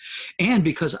 Mm-hmm. And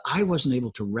because I wasn't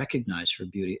able to recognize her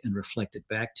beauty and reflect it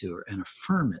back to her and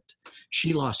affirm it,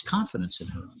 she lost confidence in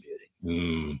her own beauty.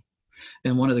 Mm.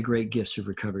 And one of the great gifts of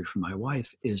recovery for my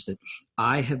wife is that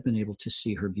I have been able to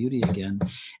see her beauty again.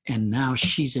 And now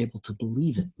she's able to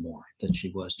believe it more than she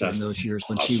was during those years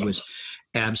when she was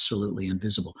absolutely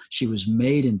invisible. She was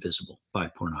made invisible by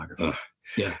pornography.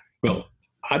 Yeah. Well,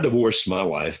 I divorced my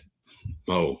wife,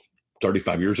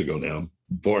 35 years ago now,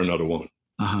 for another woman.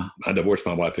 Uh-huh. I divorced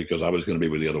my wife because I was going to be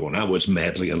with the other one. I was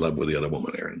madly in love with the other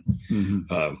woman, Aaron.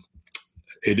 Mm-hmm.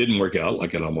 It didn't work out,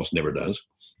 like it almost never does.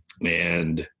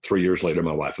 And 3 years later,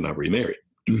 my wife and I remarried.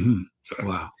 Mm-hmm.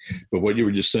 Wow. But what you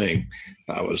were just saying,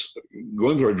 I was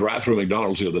going through a drive-through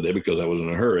McDonald's the other day because I was in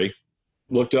a hurry,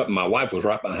 looked up and my wife was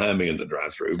right behind me in the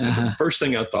drive-through. Uh-huh. The first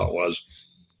thing I thought was,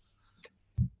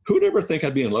 who'd ever think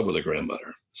I'd be in love with a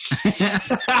grandmother?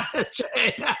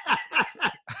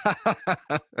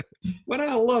 But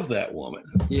I love that woman.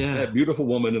 Yeah. That beautiful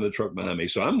woman in the truck behind me.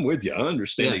 So I'm with you. I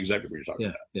understand exactly what you're talking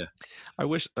about. Yeah. I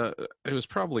wish it was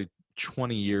probably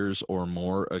 20 years or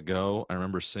more ago. I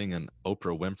remember seeing an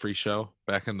Oprah Winfrey show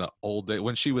back in the old day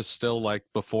when she was still like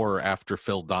before or after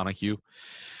Phil Donahue.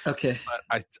 Okay.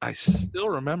 But I still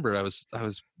remember I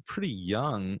was pretty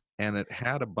young, and it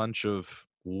had a bunch of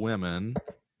women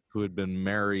who had been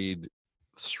married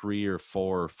 3 or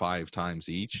 4 or 5 times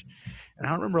each. And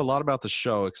I don't remember a lot about the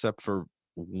show except for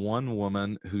one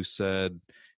woman who said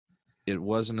it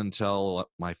wasn't until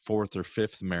my 4th or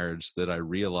 5th marriage that I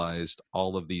realized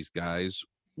all of these guys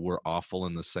were awful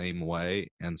in the same way.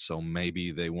 And so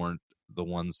maybe they weren't the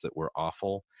ones that were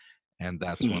awful. And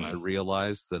that's when I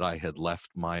realized that I had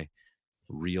left my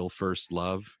real first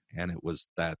love, and it was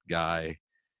that guy.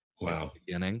 Wow. At the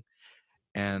beginning.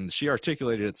 And she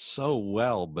articulated it so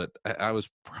well, but I was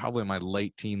probably in my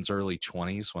late teens, early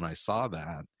 20s when I saw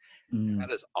that. That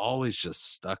has always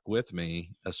just stuck with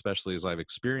me, especially as I've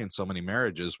experienced so many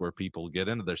marriages where people get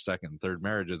into their second and third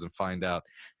marriages and find out,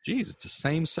 geez, it's the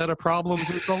same set of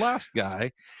problems as the last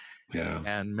guy. Yeah.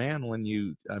 And man,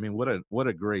 what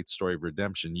a great story of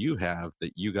redemption you have,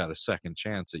 that you got a second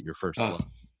chance at your first love.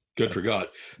 Good for God.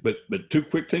 But 2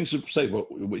 quick things to say.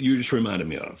 What you just reminded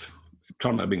me of,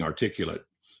 talking about being articulate.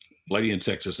 Lady in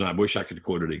Texas, and I wish I could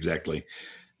quote it exactly,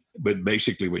 but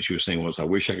basically what she was saying was, I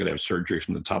wish I could have surgery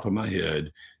from the top of my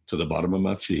head to the bottom of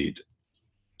my feet,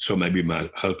 so maybe my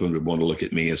husband would want to look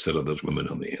at me instead of those women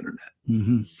on the internet.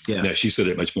 Mm-hmm. Yeah. Now, she said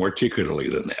it much more articulately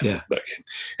than that. Yeah.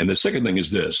 And the second thing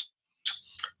is this.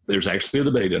 There's actually a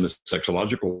debate in the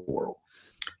sexological world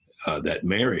that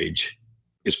marriage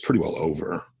is pretty well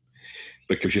over,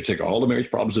 because you take all the marriage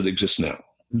problems that exist now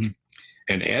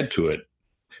and add to it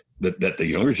that the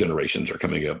younger generations are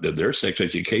coming up, that their sex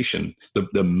education,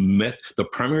 the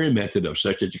primary method of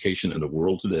sex education in the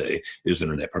world today is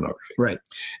internet pornography. Right.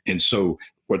 And so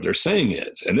what they're saying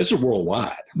is, and this is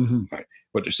worldwide, right?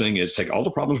 What they're saying is, take all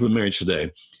the problems with marriage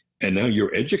today, and now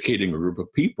you're educating a group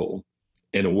of people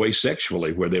in a way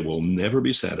sexually where they will never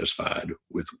be satisfied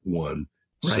with one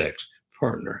sex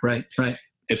partner. Right.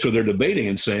 And so they're debating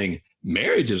and saying,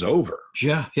 marriage is over.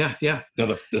 Yeah.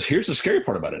 Now, here's the scary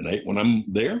part about it, Nate. When I'm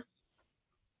there,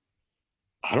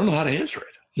 I don't know how to answer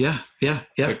it. Yeah.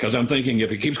 Because I'm thinking,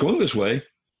 if it keeps going this way,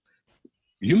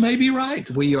 you may be right.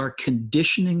 We are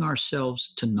conditioning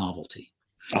ourselves to novelty.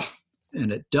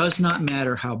 And it does not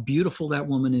matter how beautiful that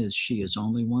woman is. She is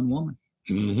only one woman.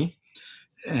 Mm-hmm.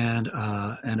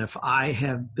 And if I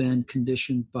have been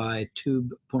conditioned by tube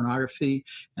pornography,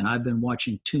 and I've been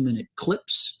watching 2-minute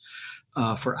clips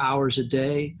for hours a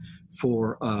day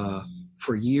for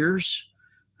years,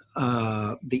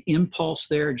 the impulse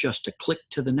there just to click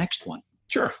to the next one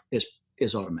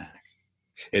is automatic.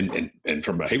 And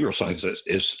from behavioral science,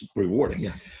 is rewarding.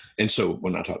 Yeah. And so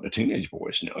when I talk to teenage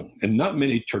boys now, and not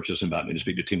many churches invite me to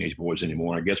speak to teenage boys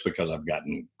anymore, I guess because I've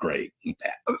gotten great and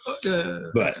fat.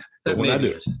 But when I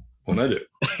do,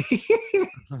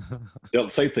 they'll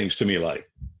say things to me like,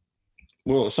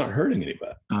 well, it's not hurting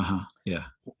anybody. Yeah.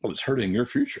 Well, it's hurting your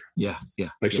future. Yeah.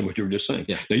 Based on what you were just saying.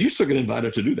 Yeah. Now, you still get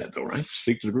invited to do that, though, right?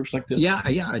 Speak to the groups like this? Yeah,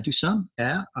 I do some.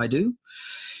 Yeah, I do.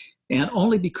 And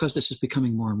only because this is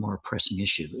becoming more and more a pressing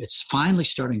issue. It's finally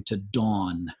starting to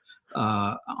dawn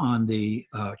on the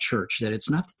church that it's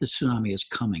not that the tsunami is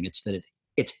coming, it's that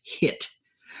it's hit,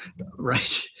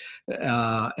 right?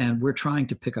 And we're trying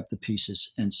to pick up the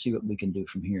pieces and see what we can do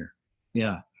from here.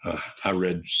 Yeah. I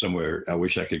read somewhere, I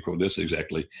wish I could quote this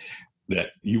exactly,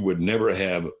 that you would never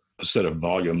have a set of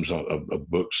volumes of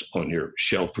books on your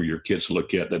shelf for your kids to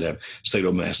look at that have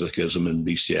sadomasochism and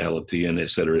bestiality and et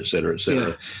cetera, et cetera, et cetera.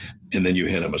 Yeah. And then you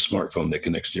hand them a smartphone that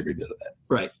connects to every bit of that.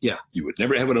 Right. Yeah. You would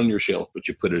never have it on your shelf, but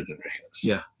you put it in their hands.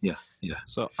 Yeah. Yeah. Yeah.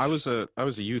 So I was a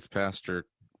youth pastor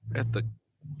at the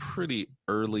pretty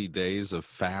early days of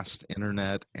fast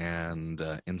internet and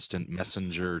instant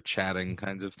messenger chatting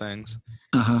kinds of things.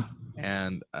 Uh-huh.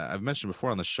 And I've mentioned before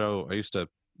on the show, I used to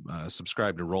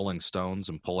subscribe to Rolling Stones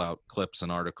and pull out clips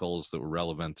and articles that were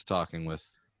relevant to talking with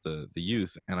the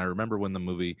youth. And I remember when the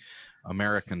movie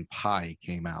American Pie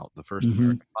came out, the first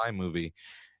American Pie movie,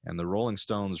 and the Rolling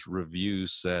Stones review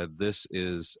said, this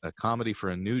is a comedy for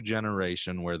a new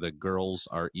generation where the girls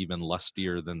are even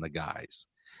lustier than the guys.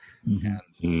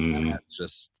 And that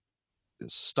just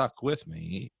stuck with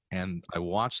me. And I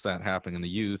watched that happen in the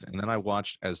youth. And then I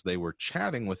watched as they were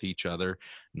chatting with each other,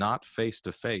 not face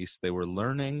to face, they were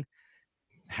learning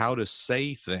how to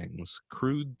say things,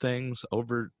 crude things,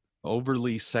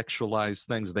 overly sexualized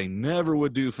things they never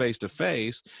would do face to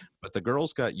face, but the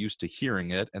girls got used to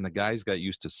hearing it and the guys got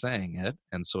used to saying it.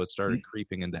 And so it started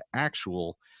creeping into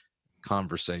actual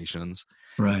conversations.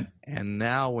 Right. And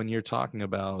now when you're talking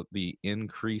about the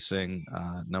increasing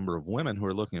number of women who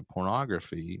are looking at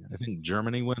pornography, I think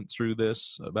Germany went through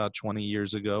this about 20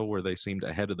 years ago where they seemed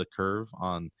ahead of the curve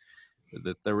on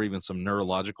that. There were even some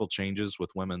neurological changes with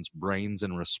women's brains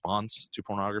in response to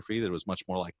pornography that was much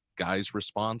more like guys'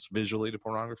 response visually to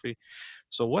pornography.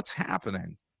 So what's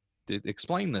happening?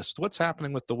 Explain this. What's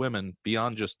happening with the women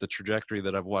beyond just the trajectory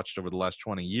that I've watched over the last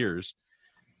 20 years?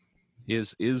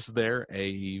 Is there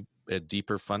a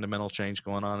deeper fundamental change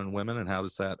going on in women, and how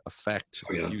does that affect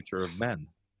the future of men?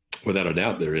 Without a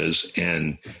doubt there is.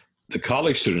 And the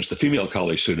college students, the female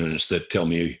college students that tell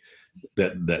me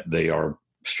that they are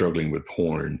struggling with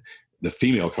porn, the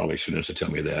female college students that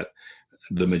tell me that,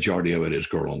 the majority of it is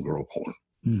girl on girl porn.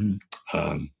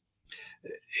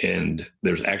 And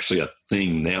there's actually a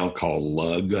thing now called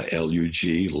LUG,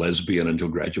 L-U-G, lesbian until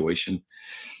graduation,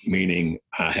 meaning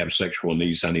I have sexual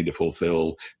needs I need to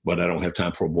fulfill, but I don't have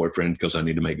time for a boyfriend because I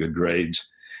need to make good grades.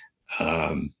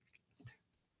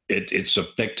 It's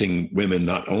affecting women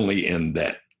not only in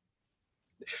that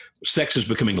sex is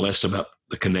becoming less about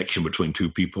the connection between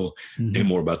two people and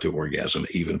more about the orgasm,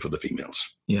 even for the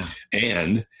females. Yeah.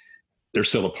 And there's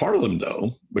still a part of them,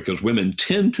 though, because women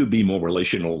tend to be more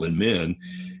relational than men,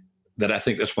 that I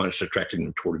think that's why it's attracting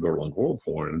them toward girl on girl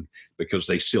porn, because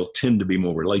they still tend to be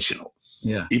more relational.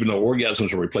 Yeah. Even though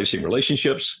orgasms are replacing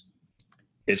relationships,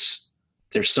 there's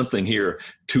something here.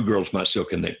 Two girls might still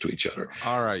connect to each other.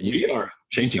 All right. We are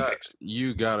changing things.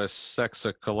 You got to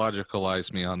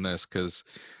sexecologicalize me on this, because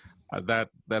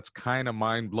that's kind of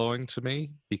mind-blowing to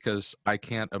me, because I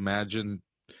can't imagine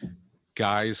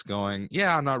guys going,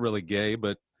 yeah, I'm not really gay,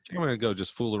 but I'm going to go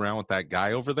just fool around with that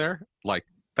guy over there. Like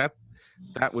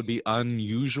that would be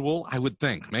unusual, I would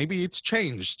think. Maybe it's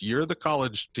changed. You're the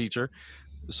college teacher.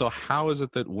 So how is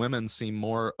it that women seem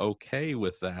more okay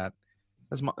with that?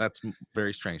 That's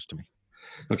very strange to me.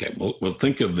 Okay, well,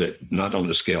 think of it not on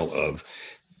the scale of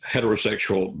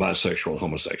heterosexual, bisexual,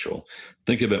 homosexual.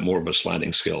 Think of it more of a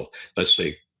sliding scale. Let's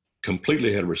say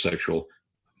completely heterosexual,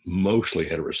 mostly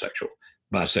heterosexual,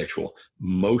 bisexual,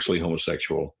 mostly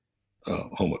homosexual,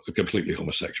 completely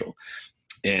homosexual.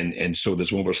 And so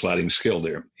there's more of a sliding scale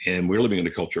there. And we're living in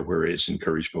a culture where it's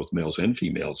encouraged both males and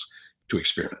females to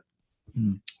experiment,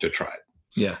 to try it.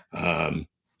 Yeah.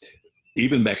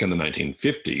 Even back in the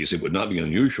 1950s, it would not be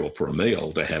unusual for a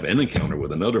male to have an encounter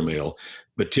with another male,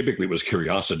 but typically it was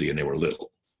curiosity and they were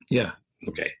little. Yeah.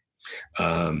 Okay.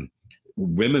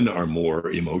 Women are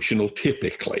more emotional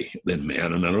typically than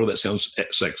men. And I know that sounds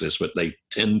sexist, but they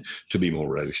tend to be more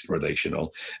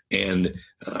relational. And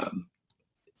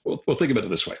well, think about it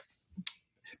this way.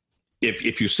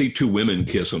 If you see two women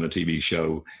kiss on a TV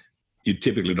show, you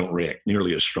typically don't react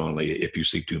nearly as strongly if you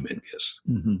see two men kiss.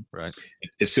 Right.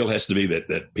 It still has to be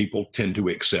that people tend to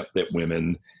accept that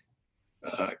women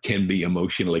can be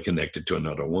emotionally connected to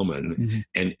another woman.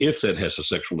 And if that has a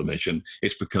sexual dimension,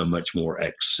 it's become much more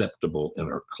acceptable in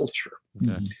our culture.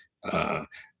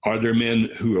 Are there men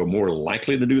who are more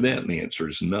likely to do that? And the answer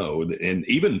is no. And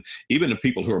even if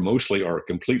people who are mostly are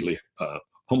completely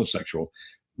homosexual,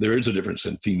 there is a difference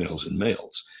in females and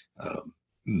males.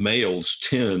 Males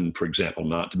tend, for example,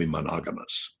 not to be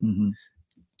monogamous.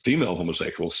 Female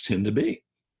homosexuals tend to be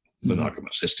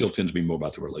monogamous. It still tends to be more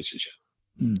about the relationship.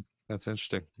 That's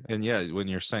interesting. And yeah, when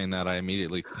you're saying that, I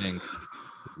immediately think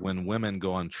when women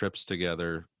go on trips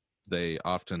together, they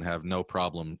often have no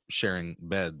problem sharing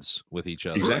beds with each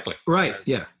other. Exactly. Right.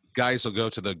 Yeah. Guys will go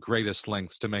to the greatest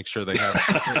lengths to make sure they have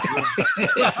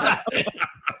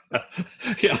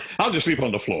Yeah, I'll just sleep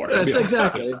on the floor. That's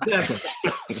exactly.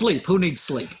 Sleep. Who needs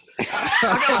sleep? I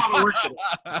got a lot of work to do.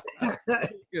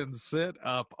 You can sit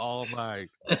up all night.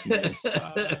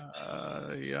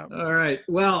 Yeah. All right.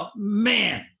 Well,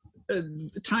 man,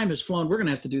 the time has flown. We're going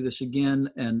to have to do this again.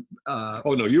 And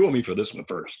oh no, you owe me for this one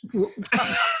first.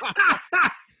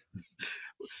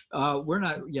 we're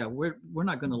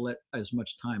not going to let as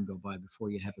much time go by before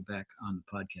you have it back on the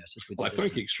podcast as we did. Well, I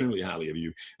think extremely highly of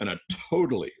you, and I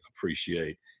totally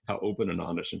appreciate how open and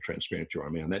honest and transparent you are,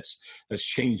 man. That's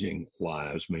changing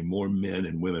lives. May more men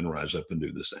and women rise up and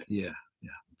do the same. Yeah,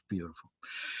 it's beautiful.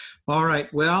 All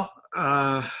right. Well,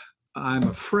 I'm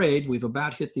afraid we've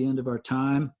about hit the end of our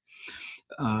time.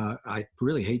 I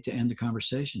really hate to end the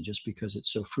conversation just because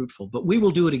it's so fruitful, but we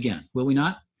will do it again, will we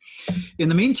not? In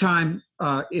the meantime,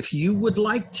 if you would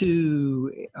like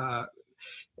to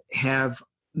have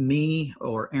me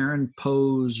or Aaron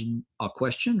pose a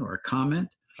question or a comment.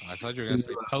 I thought you were going to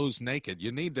say pose naked.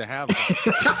 You need to have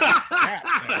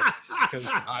that because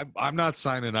I'm not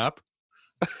signing up.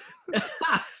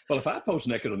 Well, if I post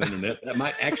naked on the internet, that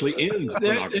might actually end.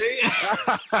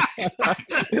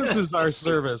 This is our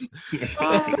service.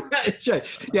 That's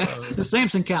right. Yeah, the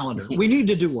Samson calendar. We need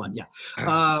to do one. Yeah.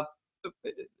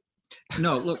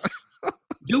 No, look.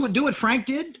 Do what Frank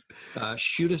did.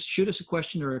 Shoot us a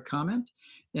question or a comment,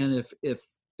 and if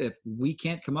we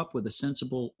can't come up with a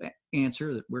sensible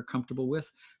answer that we're comfortable with,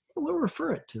 we'll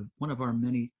refer it to one of our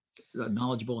many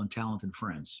knowledgeable and talented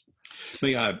friends.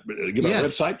 May I give a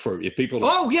website for if people?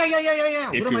 Oh, yeah.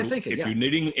 What am I thinking? If you're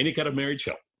needing any kind of marriage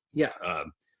help. Yeah.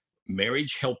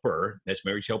 Marriage Helper, that's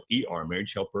Marriage Help,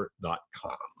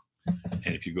 marriagehelper.com.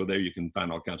 And if you go there, you can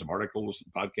find all kinds of articles,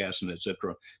 podcasts, and et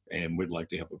cetera. And we'd like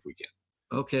to help if we can.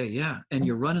 Okay, yeah. And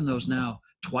you're running those now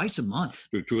twice a month.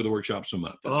 Do 2 of the workshops a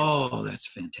month. That's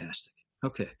fantastic.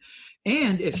 Okay.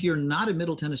 And if you're not in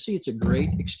Middle Tennessee, it's a great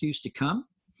excuse to come.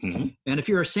 Mm-hmm. And if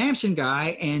you're a Samson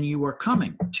guy and you are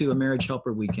coming to a Marriage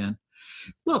Helper weekend,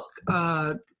 look,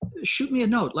 shoot me a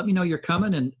note. Let me know you're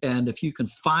coming. And if you can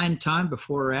find time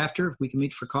before or after, if we can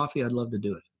meet for coffee, I'd love to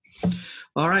do it.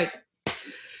 All right.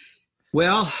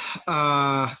 Well,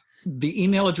 the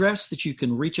email address that you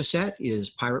can reach us at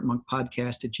is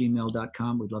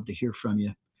piratemonkpodcast@gmail.com. We'd love to hear from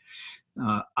you.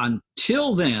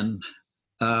 Until then,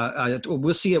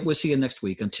 we'll see you next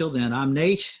week. Until then, I'm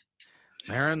Nate.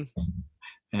 Aaron.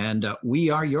 And we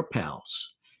are your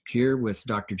pals here with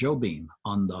Dr. Joe Beam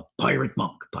on the Pirate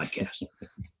Monk Podcast.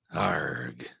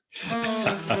 Arg.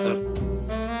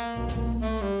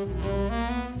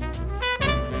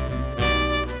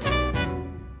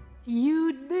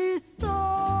 You'd be so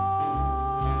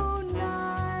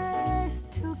nice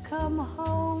to come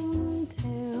home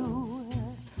to.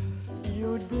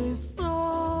 You'd be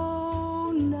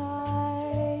so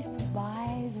nice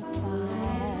by the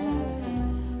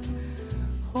fire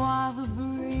while the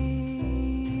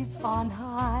breeze on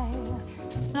high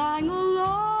sang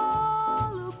along.